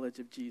knowledge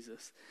of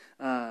Jesus.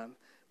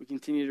 We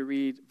continue to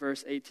read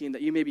verse 18,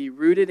 that you may be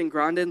rooted and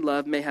grounded in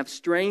love, may have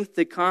strength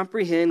to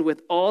comprehend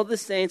with all the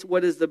saints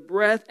what is the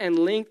breadth and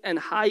length and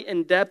height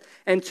and depth,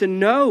 and to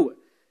know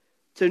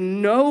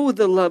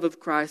the love of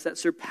Christ that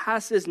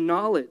surpasses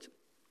knowledge,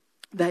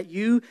 that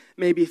you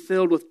may be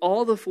filled with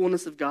all the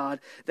fullness of God,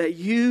 that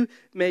you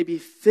may be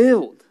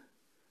filled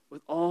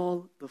with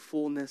all the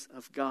fullness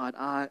of God.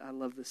 I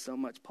love this so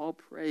much. Paul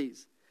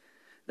prays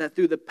that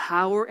through the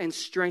power and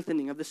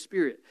strengthening of the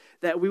Spirit,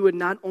 that we would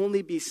not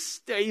only be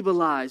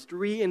stabilized,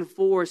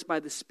 reinforced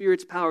by the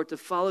Spirit's power to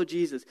follow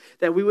Jesus,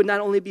 that we would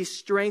not only be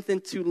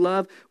strengthened to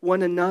love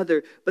one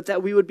another, but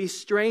that we would be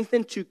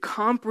strengthened to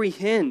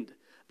comprehend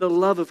the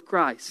love of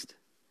Christ.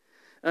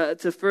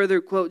 To further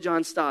quote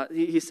John Stott,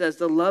 he says,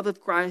 the love of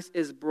Christ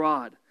is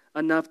broad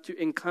enough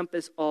to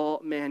encompass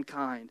all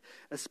mankind,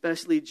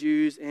 especially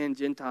Jews and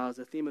Gentiles,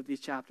 the theme of these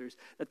chapters,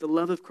 that the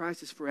love of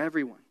Christ is for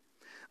everyone.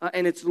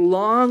 And it's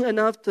long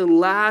enough to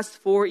last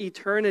for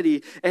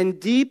eternity, and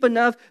deep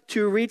enough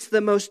to reach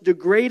the most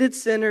degraded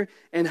sinner,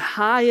 and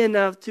high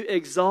enough to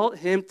exalt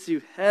him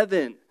to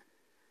heaven.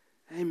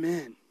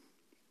 Amen.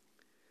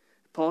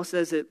 Paul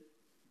says it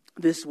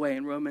this way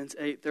in Romans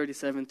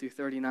 8:37 through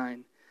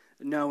 39.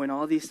 No, in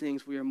all these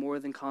things we are more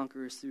than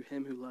conquerors through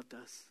him who loved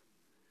us.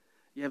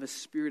 You have a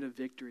spirit of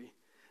victory,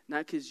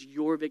 not because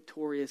you're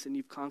victorious and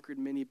you've conquered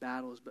many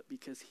battles, but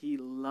because he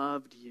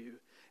loved you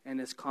and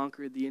has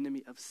conquered the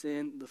enemy of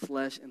sin, the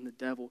flesh, and the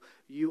devil.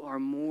 You are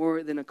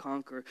more than a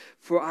conqueror.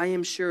 For I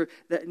am sure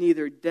that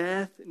neither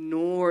death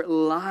nor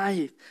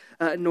life,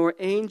 nor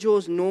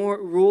angels, nor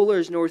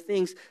rulers, nor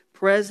things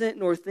present,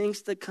 nor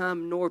things to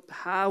come, nor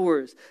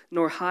powers,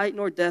 nor height,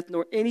 nor depth,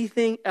 nor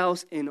anything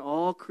else in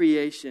all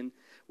creation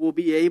will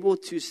be able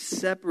to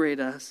separate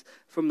us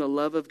from the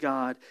love of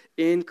God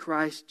in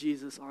Christ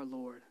Jesus our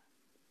Lord.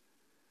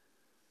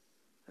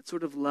 That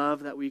sort of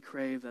love that we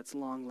crave that's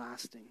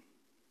long-lasting.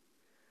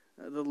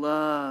 The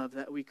love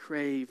that we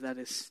crave that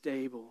is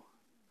stable.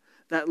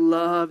 That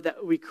love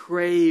that we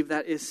crave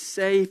that is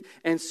safe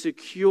and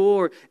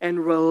secure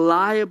and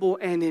reliable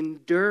and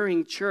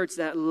enduring. Church,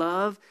 that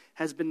love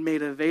has been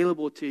made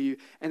available to you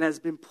and has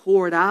been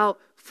poured out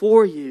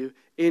for you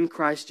in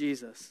Christ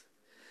Jesus.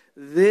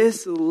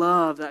 This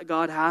love that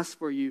God has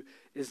for you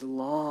is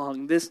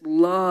long. This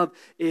love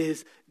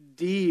is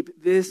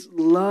deep. This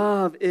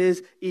love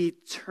is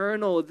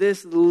eternal.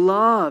 This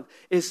love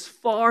is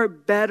far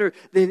better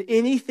than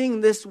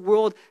anything this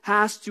world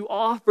has to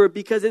offer,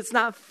 because it's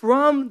not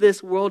from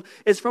this world.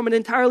 It's from an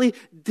entirely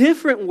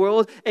different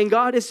world, and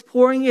God is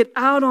pouring it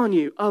out on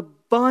you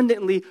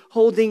abundantly,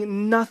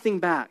 holding nothing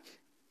back.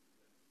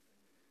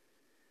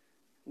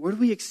 Where do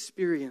we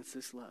experience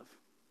this love?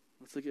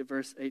 Let's look at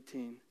verse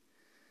 18.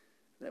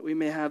 That we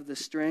may have the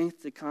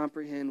strength to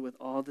comprehend with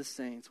all the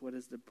saints what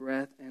is the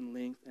breadth and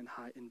length and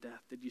height and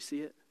depth. Did you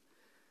see it?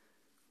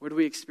 Where do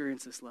we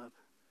experience this love?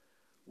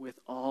 With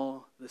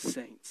all the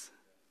saints.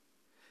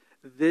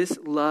 This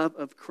love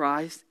of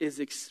Christ is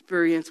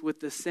experienced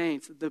with the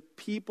saints, the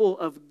people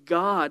of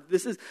God.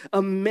 This is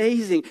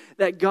amazing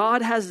that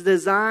God has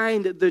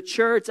designed the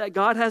church, that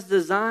God has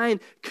designed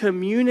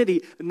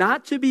community,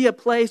 not to be a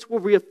place where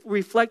we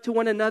reflect to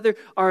one another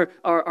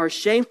our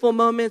shameful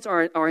moments,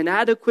 our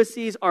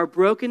inadequacies, our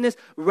brokenness.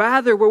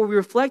 Rather, where we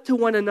reflect to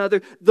one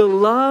another the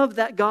love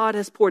that God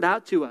has poured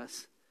out to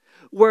us.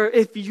 Where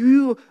if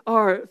you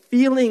are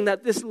feeling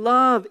that this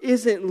love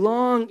isn't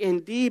long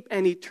and deep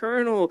and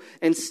eternal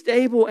and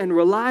stable and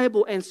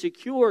reliable and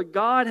secure,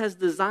 God has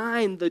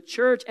designed the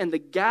church and the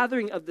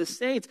gathering of the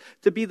saints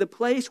to be the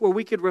place where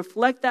we could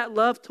reflect that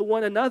love to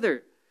one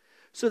another,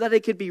 so that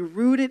it could be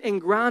rooted and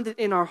grounded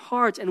in our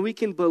hearts, and we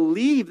can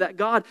believe that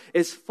God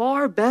is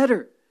far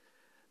better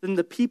than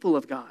the people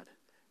of God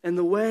and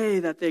the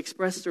way that they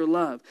express their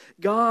love.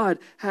 God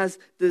has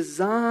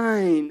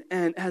designed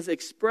and has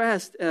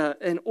expressed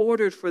and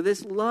ordered for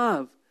this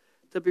love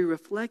to be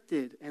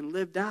reflected and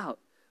lived out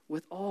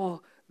with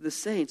all the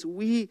saints.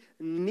 We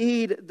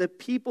need the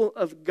people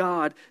of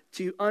God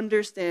to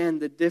understand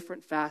the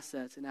different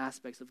facets and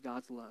aspects of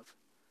God's love.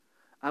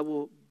 I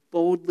will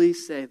boldly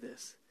say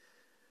this.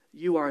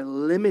 You are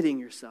limiting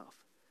yourself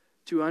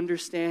to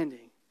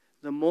understanding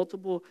the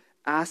multiple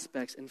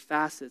aspects and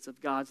facets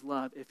of God's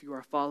love if you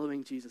are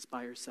following Jesus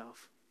by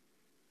yourself.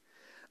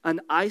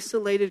 An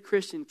isolated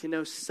Christian can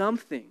know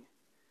something,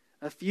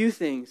 a few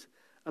things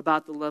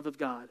about the love of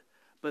God,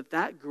 but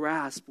that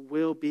grasp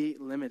will be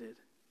limited.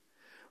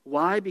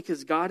 Why?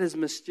 Because God has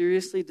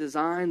mysteriously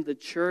designed the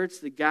church,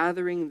 the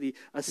gathering, the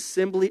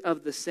assembly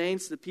of the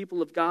saints, the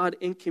people of God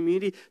in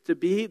community to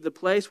be the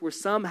place where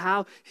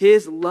somehow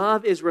His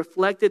love is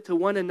reflected to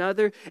one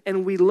another,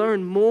 and we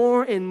learn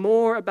more and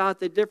more about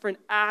the different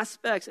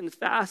aspects and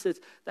facets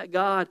that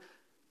God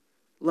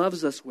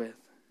loves us with.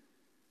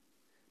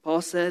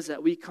 Paul says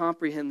that we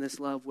comprehend this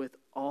love with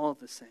all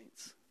the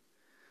saints.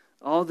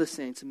 All the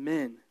saints,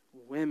 men,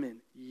 women,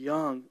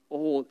 young,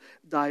 old,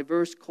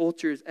 diverse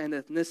cultures and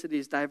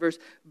ethnicities, diverse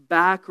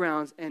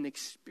backgrounds and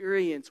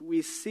experience.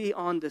 We see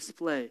on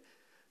display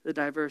the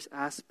diverse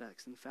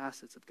aspects and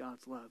facets of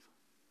God's love.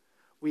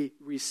 We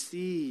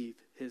receive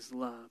his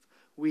love.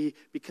 We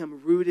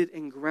become rooted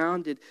and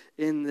grounded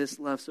in this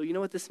love. So you know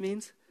what this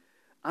means?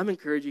 I'm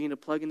encouraging you to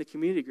plug into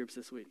community groups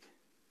this week.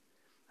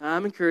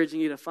 I'm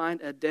encouraging you to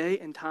find a day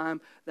and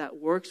time that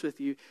works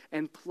with you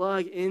and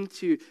plug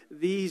into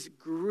these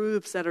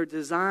groups that are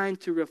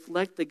designed to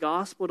reflect the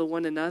gospel to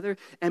one another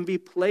and be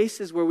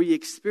places where we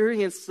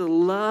experience the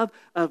love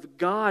of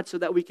God so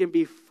that we can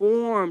be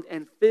formed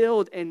and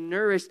filled and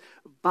nourished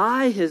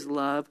by his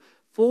love,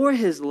 for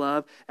his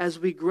love, as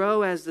we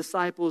grow as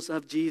disciples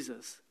of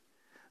Jesus.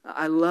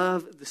 I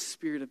love the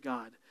Spirit of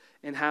God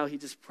and how he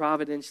just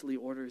providentially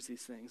orders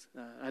these things.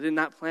 I did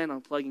not plan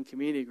on plugging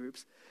community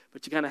groups,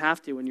 but you kind of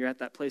have to when you're at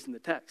that place in the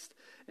text.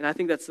 And I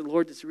think that's the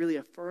Lord that's really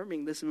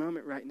affirming this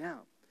moment right now.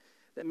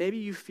 That maybe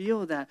you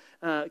feel that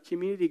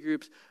community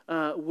groups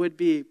would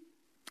be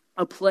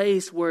a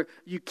place where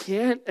you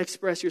can't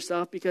express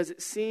yourself because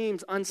it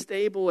seems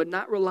unstable and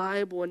not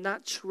reliable and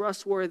not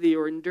trustworthy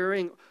or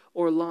enduring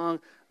or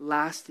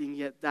long-lasting.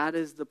 Yet that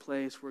is the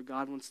place where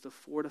God wants to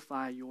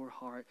fortify your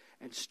heart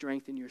and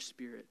strengthen your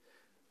spirit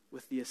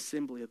with the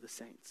assembly of the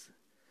saints.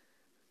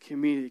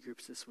 Community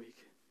groups this week.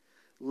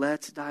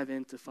 Let's dive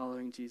into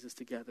following Jesus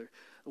together.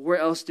 Where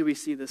else do we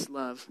see this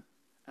love?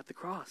 At the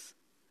cross.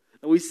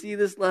 And we see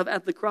this love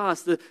at the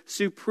cross. The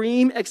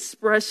supreme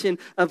expression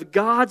of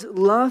God's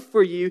love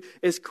for you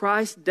is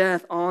Christ's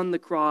death on the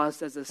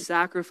cross as a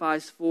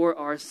sacrifice for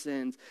our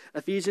sins.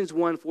 Ephesians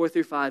 1,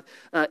 4-5.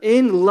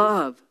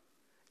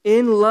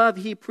 In love,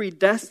 he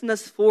predestined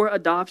us for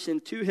adoption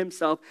to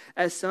himself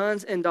as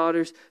sons and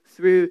daughters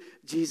through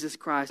Jesus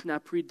Christ. Now,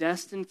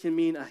 predestined can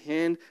mean a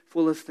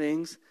handful of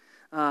things.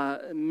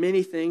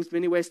 Many things,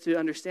 many ways to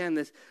understand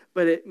this,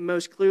 but it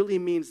most clearly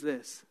means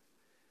this,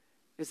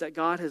 is that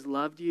God has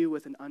loved you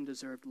with an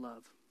undeserved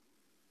love.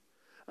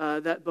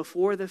 That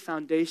before the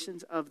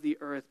foundations of the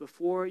earth,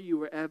 before you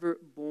were ever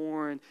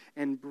born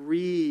and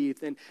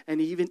breathed and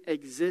even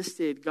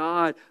existed,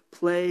 God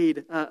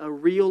played a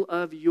reel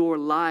of your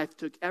life,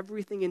 took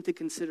everything into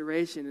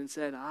consideration and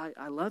said,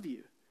 I love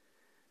you.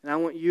 And I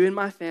want you in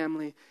my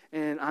family,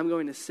 and I'm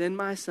going to send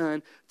my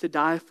son to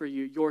die for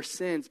you. Your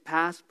sins,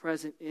 past,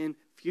 present, and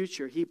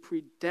future. He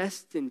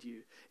predestined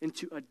you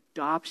into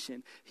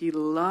adoption. He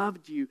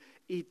loved you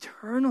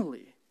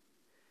eternally.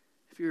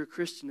 If you're a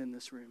Christian in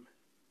this room,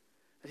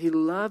 that he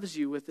loves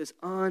you with this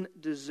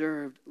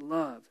undeserved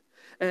love.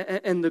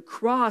 And the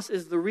cross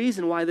is the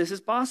reason why this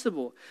is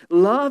possible.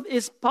 Love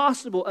is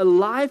possible. A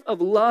life of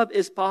love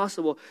is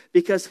possible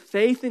because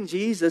faith in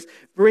Jesus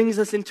brings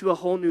us into a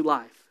whole new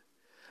life.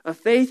 A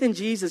faith in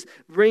Jesus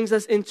brings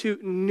us into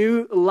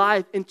new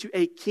life, into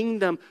a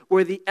kingdom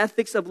where the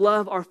ethics of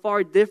love are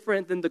far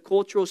different than the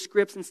cultural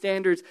scripts and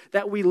standards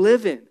that we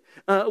live in.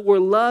 Where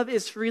love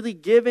is freely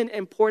given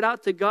and poured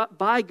out to God,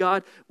 by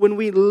God when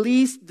we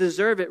least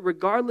deserve it,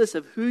 regardless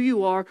of who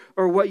you are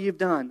or what you've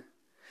done.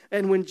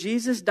 And when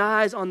Jesus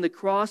dies on the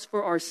cross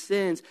for our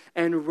sins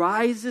and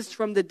rises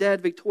from the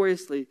dead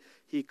victoriously,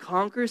 he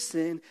conquers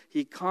sin,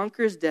 he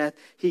conquers death,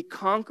 he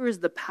conquers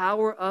the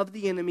power of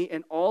the enemy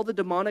and all the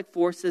demonic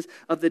forces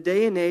of the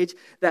day and age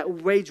that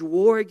wage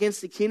war against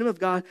the kingdom of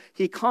God.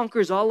 He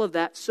conquers all of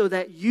that so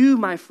that you,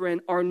 my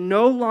friend, are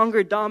no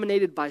longer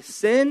dominated by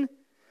sin.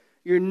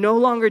 You're no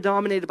longer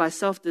dominated by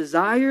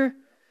self-desire.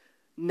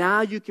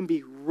 Now you can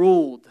be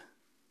ruled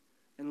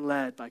and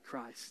led by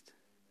Christ.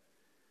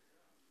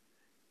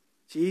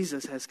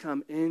 Jesus has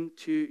come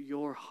into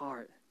your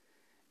heart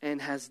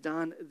and has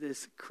done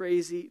this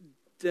crazy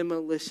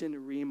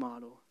demolition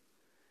remodel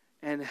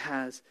and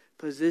has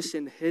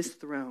positioned his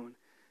throne,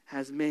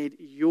 has made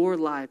your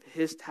life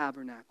his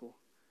tabernacle,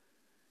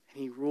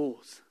 and he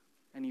rules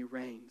and he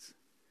reigns.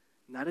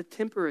 Not a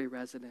temporary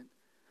resident,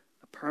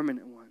 a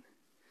permanent one.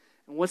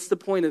 And what's the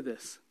point of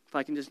this? If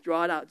I can just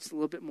draw it out just a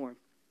little bit more.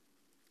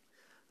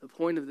 The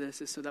point of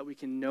this is so that we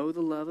can know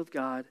the love of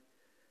God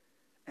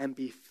and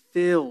be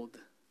filled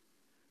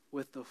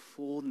with the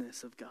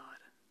fullness of God.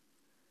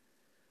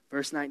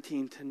 Verse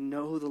 19, to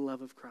know the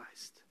love of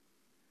Christ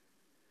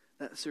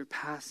that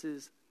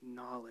surpasses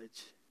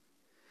knowledge,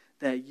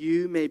 that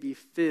you may be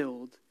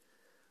filled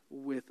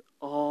with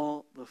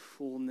all the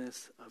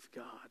fullness of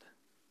God.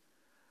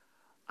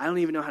 I don't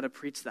even know how to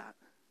preach that.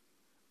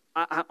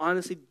 I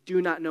honestly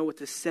do not know what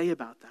to say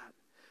about that.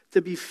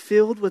 To be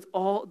filled with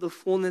all the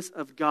fullness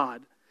of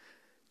God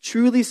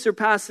truly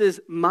surpasses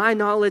my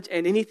knowledge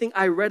and anything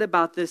I read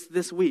about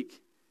this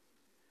week.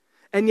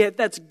 And yet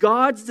that's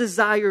God's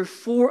desire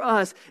for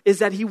us, is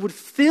that he would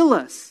fill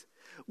us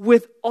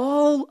with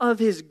all of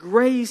his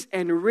grace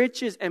and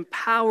riches and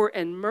power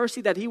and mercy,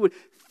 that he would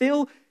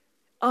fill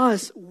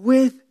us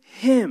with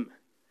him.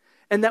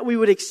 And that we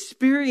would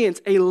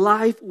experience a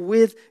life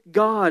with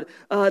God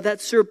that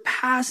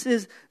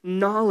surpasses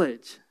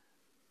knowledge.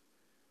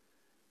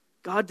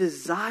 God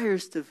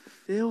desires to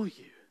fill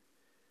you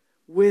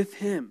with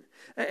him.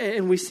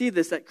 And we see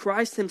this, that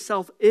Christ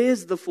himself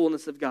is the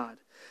fullness of God.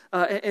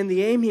 And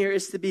the aim here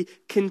is to be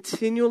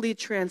continually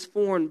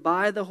transformed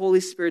by the Holy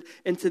Spirit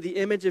into the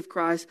image of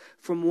Christ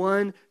from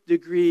one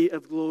degree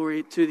of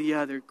glory to the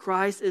other.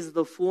 Christ is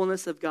the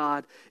fullness of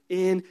God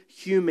in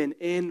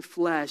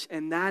flesh,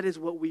 and that is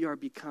what we are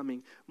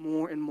becoming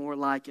more and more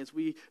like as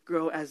we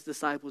grow as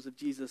disciples of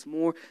Jesus,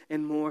 more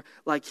and more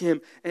like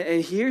him.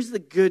 And here's the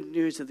good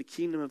news of the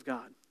kingdom of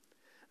God.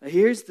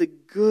 Here's the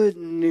good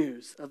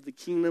news of the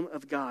kingdom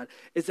of God,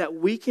 is that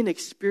we can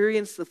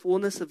experience the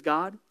fullness of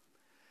God.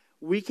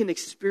 We can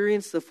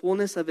experience the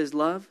fullness of his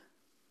love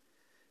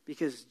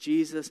because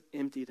Jesus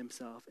emptied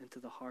himself into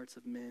the hearts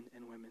of men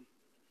and women.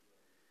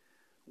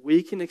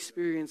 We can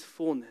experience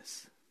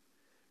fullness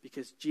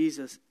because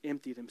Jesus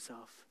emptied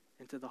himself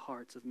into the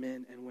hearts of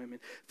men and women.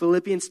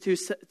 Philippians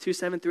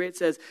 2:7-8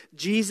 says,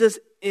 Jesus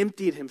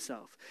emptied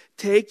himself,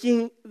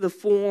 taking the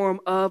form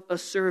of a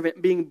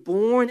servant, being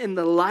born in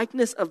the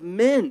likeness of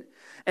men,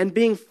 and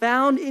being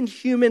found in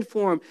human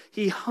form,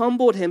 he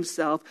humbled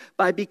himself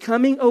by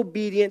becoming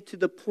obedient to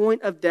the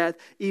point of death,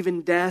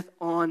 even death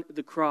on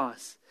the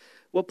cross.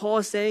 What Paul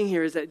is saying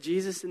here is that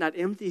Jesus did not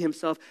empty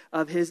himself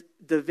of his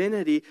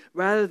divinity.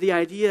 Rather, the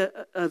idea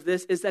of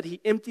this is that he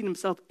emptied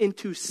himself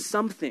into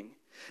something.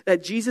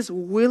 That Jesus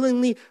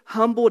willingly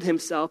humbled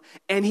himself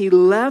and he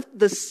left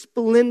the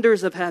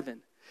splendors of heaven.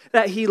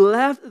 That he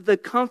left the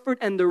comfort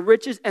and the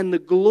riches and the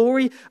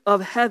glory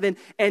of heaven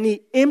and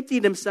he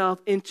emptied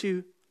himself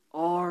into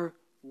our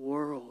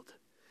world.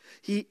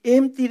 He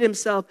emptied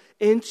himself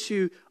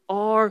into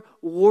our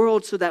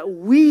world so that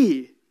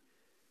we,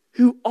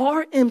 who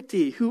are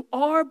empty, who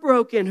are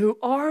broken, who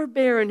are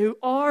barren, who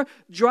are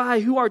dry,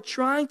 who are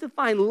trying to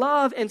find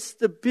love and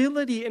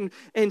stability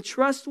and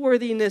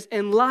trustworthiness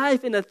and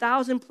life in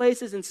 1,000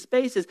 places and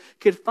spaces,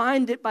 could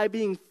find it by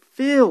being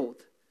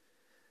filled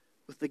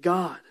with the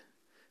God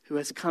who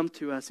has come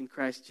to us in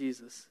Christ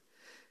Jesus.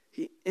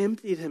 He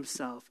emptied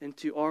himself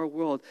into our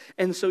world.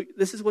 And so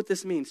this is what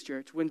this means,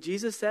 church. When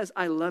Jesus says,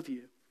 I love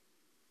you,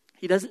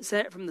 he doesn't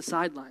say it from the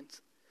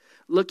sidelines,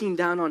 looking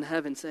down on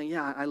heaven saying,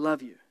 yeah, I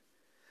love you.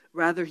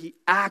 Rather, he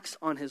acts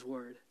on his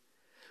word.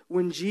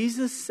 When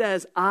Jesus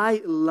says,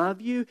 I love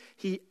you,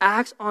 he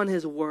acts on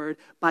his word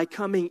by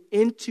coming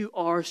into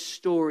our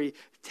story,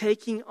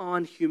 taking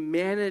on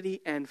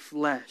humanity and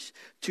flesh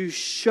to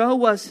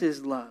show us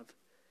his love.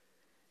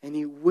 And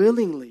he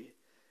willingly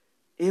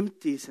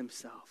empties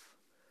himself,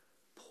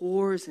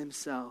 pours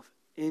himself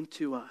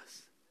into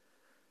us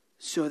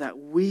so that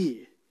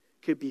we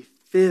could be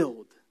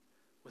filled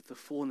with the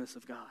fullness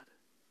of God.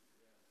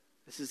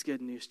 This is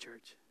good news,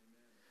 church.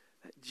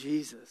 That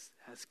Jesus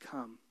has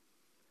come,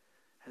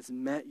 has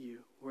met you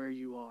where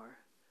you are.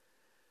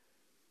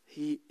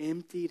 He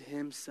emptied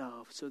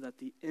himself so that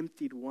the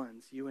emptied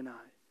ones, you and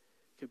I,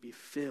 could be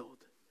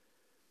filled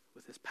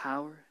with his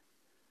power,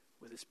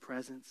 with his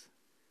presence,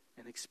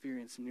 and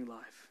experience new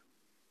life.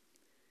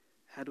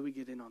 How do we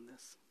get in on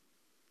this?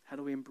 How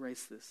do we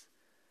embrace this?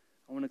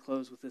 I want to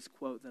close with this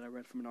quote that I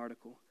read from an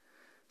article.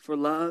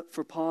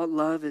 For Paul,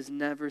 love is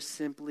never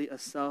simply a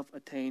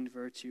self-attained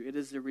virtue. It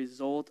is the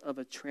result of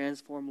a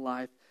transformed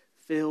life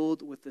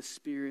filled with the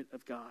Spirit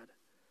of God.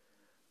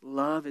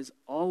 Love is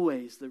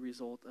always the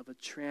result of a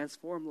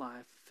transformed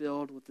life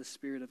filled with the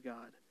Spirit of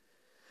God,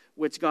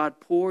 which God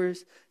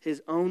pours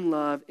his own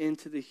love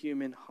into the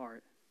human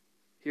heart.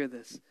 Hear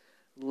this.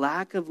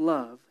 Lack of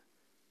love,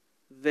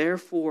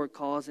 therefore,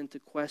 calls into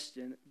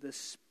question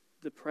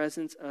the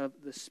presence of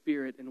the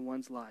Spirit in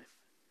one's life.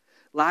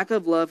 Lack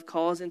of love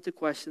calls into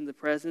question the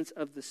presence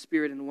of the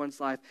Spirit in one's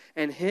life,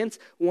 and hence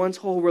one's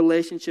whole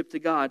relationship to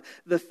God.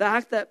 The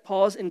fact that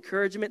Paul's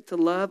encouragement to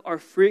love are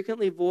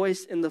frequently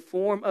voiced in the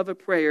form of a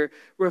prayer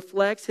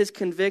reflects his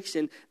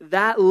conviction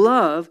that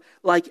love,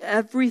 like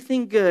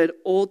everything good,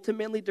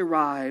 ultimately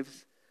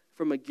derives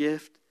from a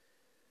gift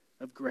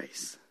of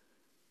grace.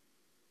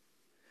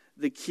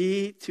 The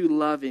key to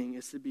loving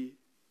is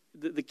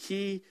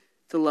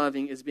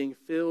being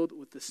filled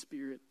with the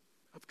Spirit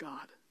of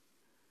God.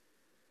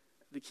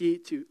 The key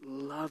to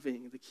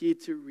loving, the key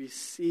to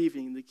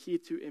receiving, the key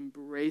to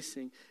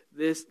embracing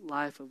this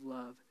life of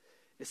love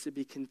is to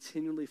be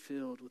continually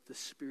filled with the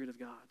Spirit of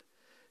God,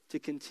 to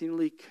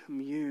continually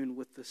commune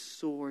with the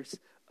source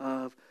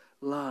of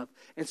love.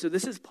 And so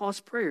this is Paul's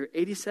prayer,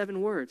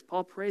 87 words.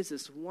 Paul prays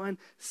this one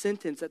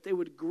sentence that they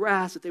would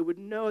grasp, that they would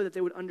know, that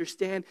they would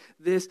understand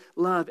this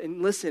love.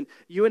 And listen,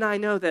 you and I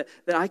know that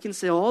I can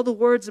say all the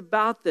words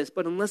about this,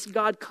 but unless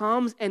God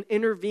comes and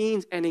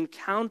intervenes and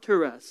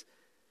encounter us,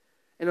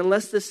 and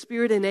unless the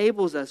Spirit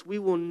enables us, we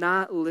will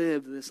not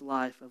live this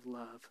life of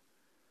love.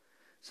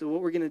 So what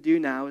we're going to do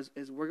now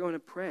is we're going to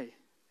pray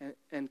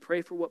and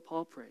pray for what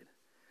Paul prayed.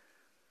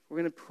 We're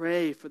going to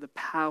pray for the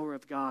power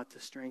of God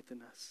to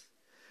strengthen us.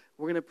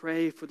 We're going to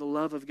pray for the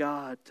love of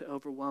God to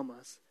overwhelm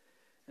us.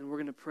 And we're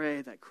going to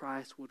pray that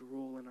Christ would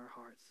rule in our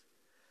hearts.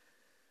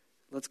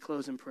 Let's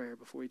close in prayer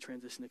before we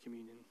transition to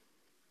communion.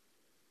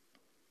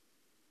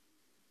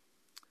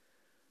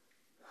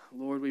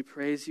 Lord, we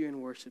praise you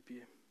and worship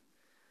you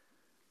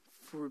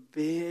for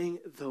being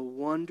the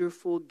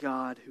wonderful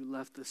God who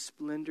left the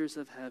splendors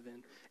of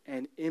heaven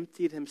and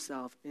emptied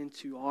himself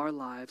into our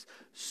lives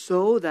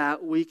so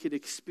that we could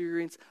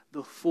experience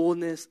the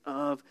fullness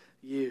of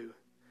you.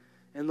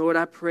 And Lord,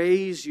 I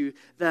praise you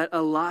that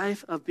a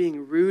life of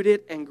being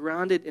rooted and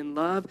grounded in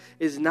love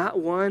is not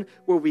one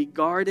where we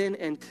garden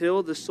and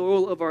till the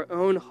soil of our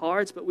own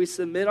hearts, but we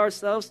submit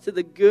ourselves to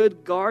the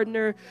good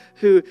gardener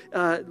who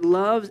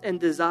loves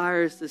and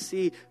desires to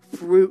see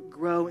fruit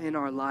grow in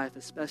our life,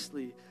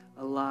 especially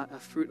a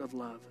fruit of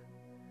love.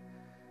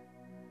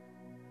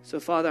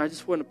 So, Father, I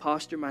just want to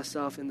posture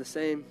myself in the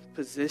same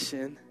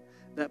position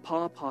that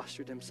Paul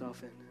postured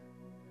himself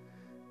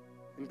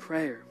in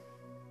prayer.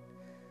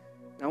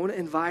 I want to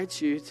invite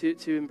you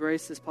to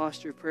embrace this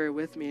posture of prayer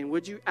with me. And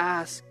would you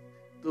ask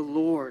the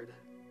Lord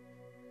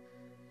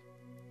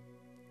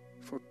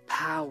for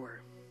power?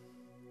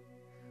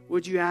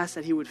 Would you ask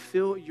that he would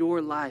fill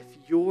your life,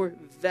 your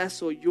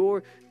vessel,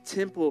 your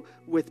temple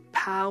with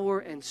power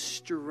and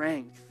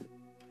strength?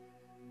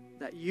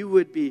 That you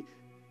would be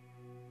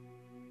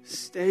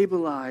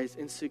stabilized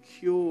and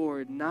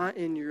secured, not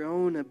in your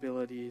own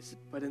abilities,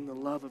 but in the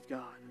love of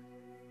God.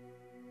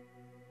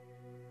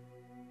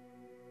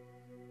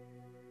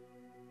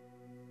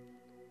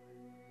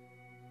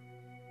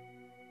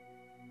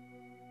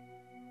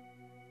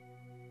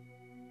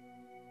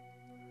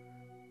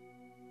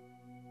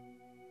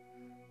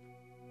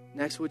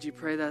 Next, would you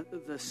pray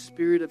that the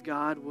Spirit of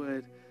God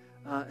would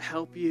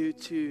help you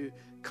to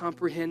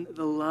comprehend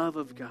the love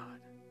of God?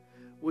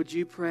 Would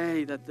you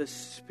pray that the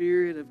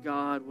Spirit of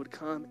God would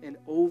come and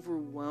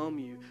overwhelm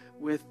you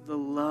with the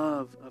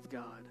love of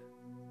God?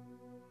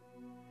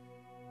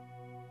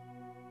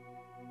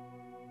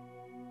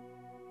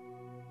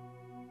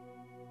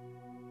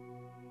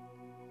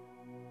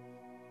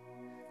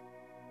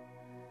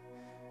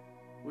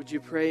 Would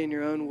you pray in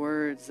your own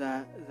words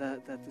that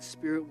the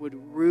Spirit would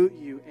root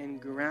you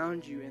and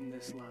ground you in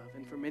this love?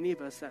 And for many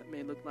of us, that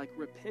may look like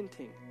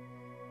repenting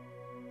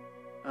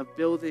of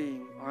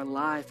building our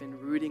life and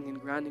rooting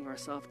and grounding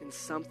ourselves in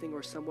something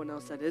or someone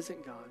else that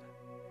isn't God.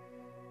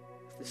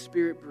 If the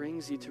Spirit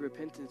brings you to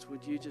repentance,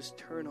 would you just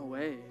turn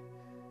away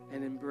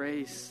and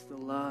embrace the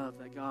love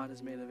that God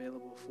has made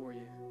available for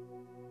you?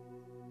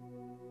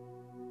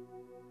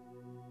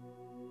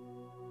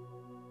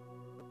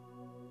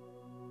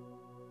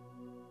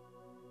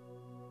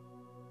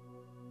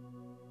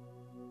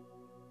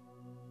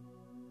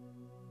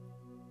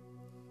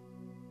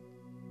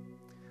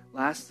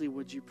 Lastly,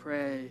 would you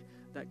pray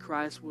that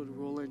Christ would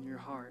rule in your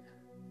heart?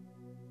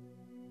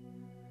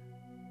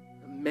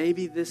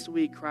 Maybe this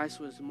week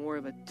Christ was more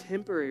of a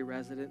temporary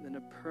resident than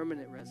a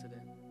permanent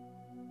resident.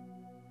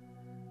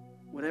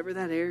 Whatever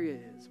that area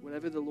is,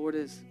 whatever the Lord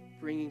is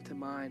bringing to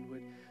mind,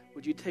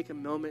 would you take a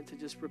moment to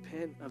just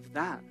repent of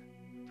that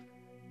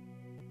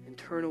and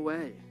turn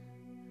away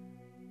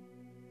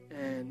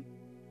and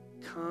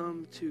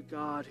come to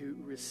God who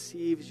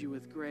receives you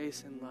with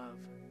grace and love?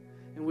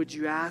 And would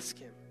you ask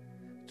him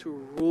to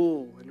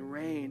rule and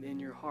reign in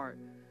your heart,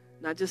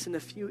 not just in a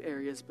few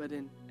areas, but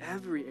in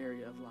every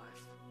area of life?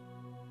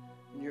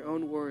 In your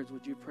own words,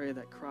 would you pray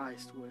that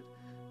Christ would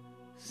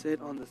sit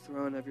on the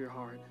throne of your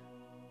heart?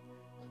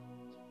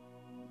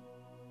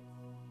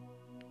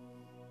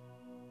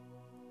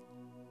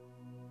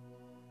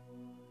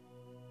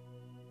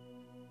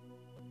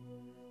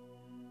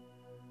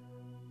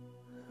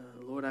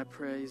 Lord, I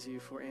praise you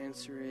for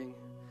answering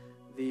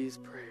these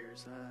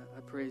prayers. I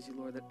praise you,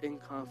 Lord, that in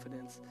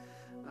confidence,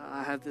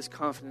 I have this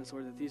confidence,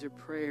 Lord, that these are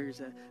prayers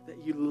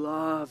that you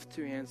love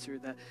to answer,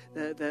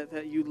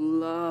 that you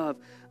love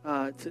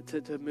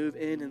to move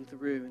in and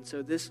through. And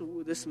so this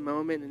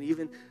moment and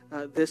even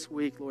this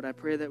week, Lord, I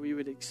pray that we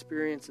would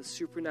experience a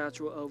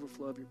supernatural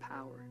overflow of your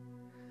power,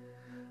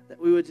 that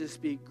we would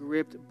just be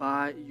gripped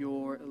by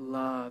your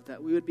love,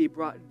 that we would be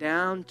brought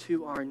down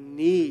to our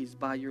knees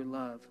by your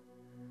love,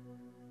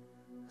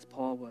 as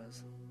Paul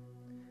was.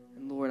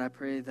 And Lord, I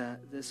pray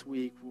that this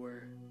week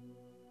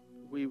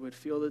we would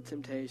feel the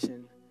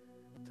temptation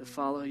to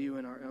follow you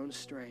in our own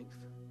strength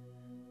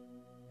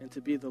and to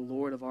be the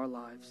Lord of our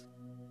lives.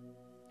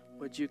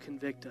 Would you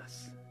convict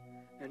us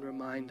and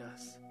remind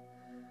us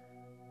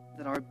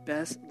that our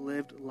best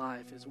lived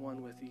life is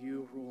one with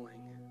you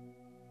ruling,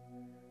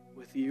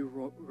 with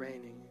you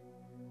reigning,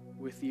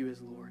 with you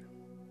as Lord.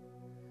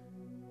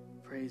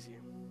 Praise you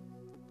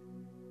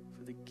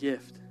for the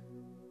gift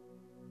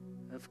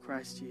of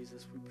Christ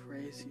Jesus. We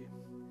praise you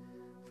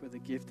for the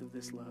gift of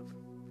this love.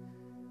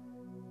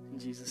 In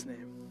Jesus'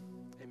 name.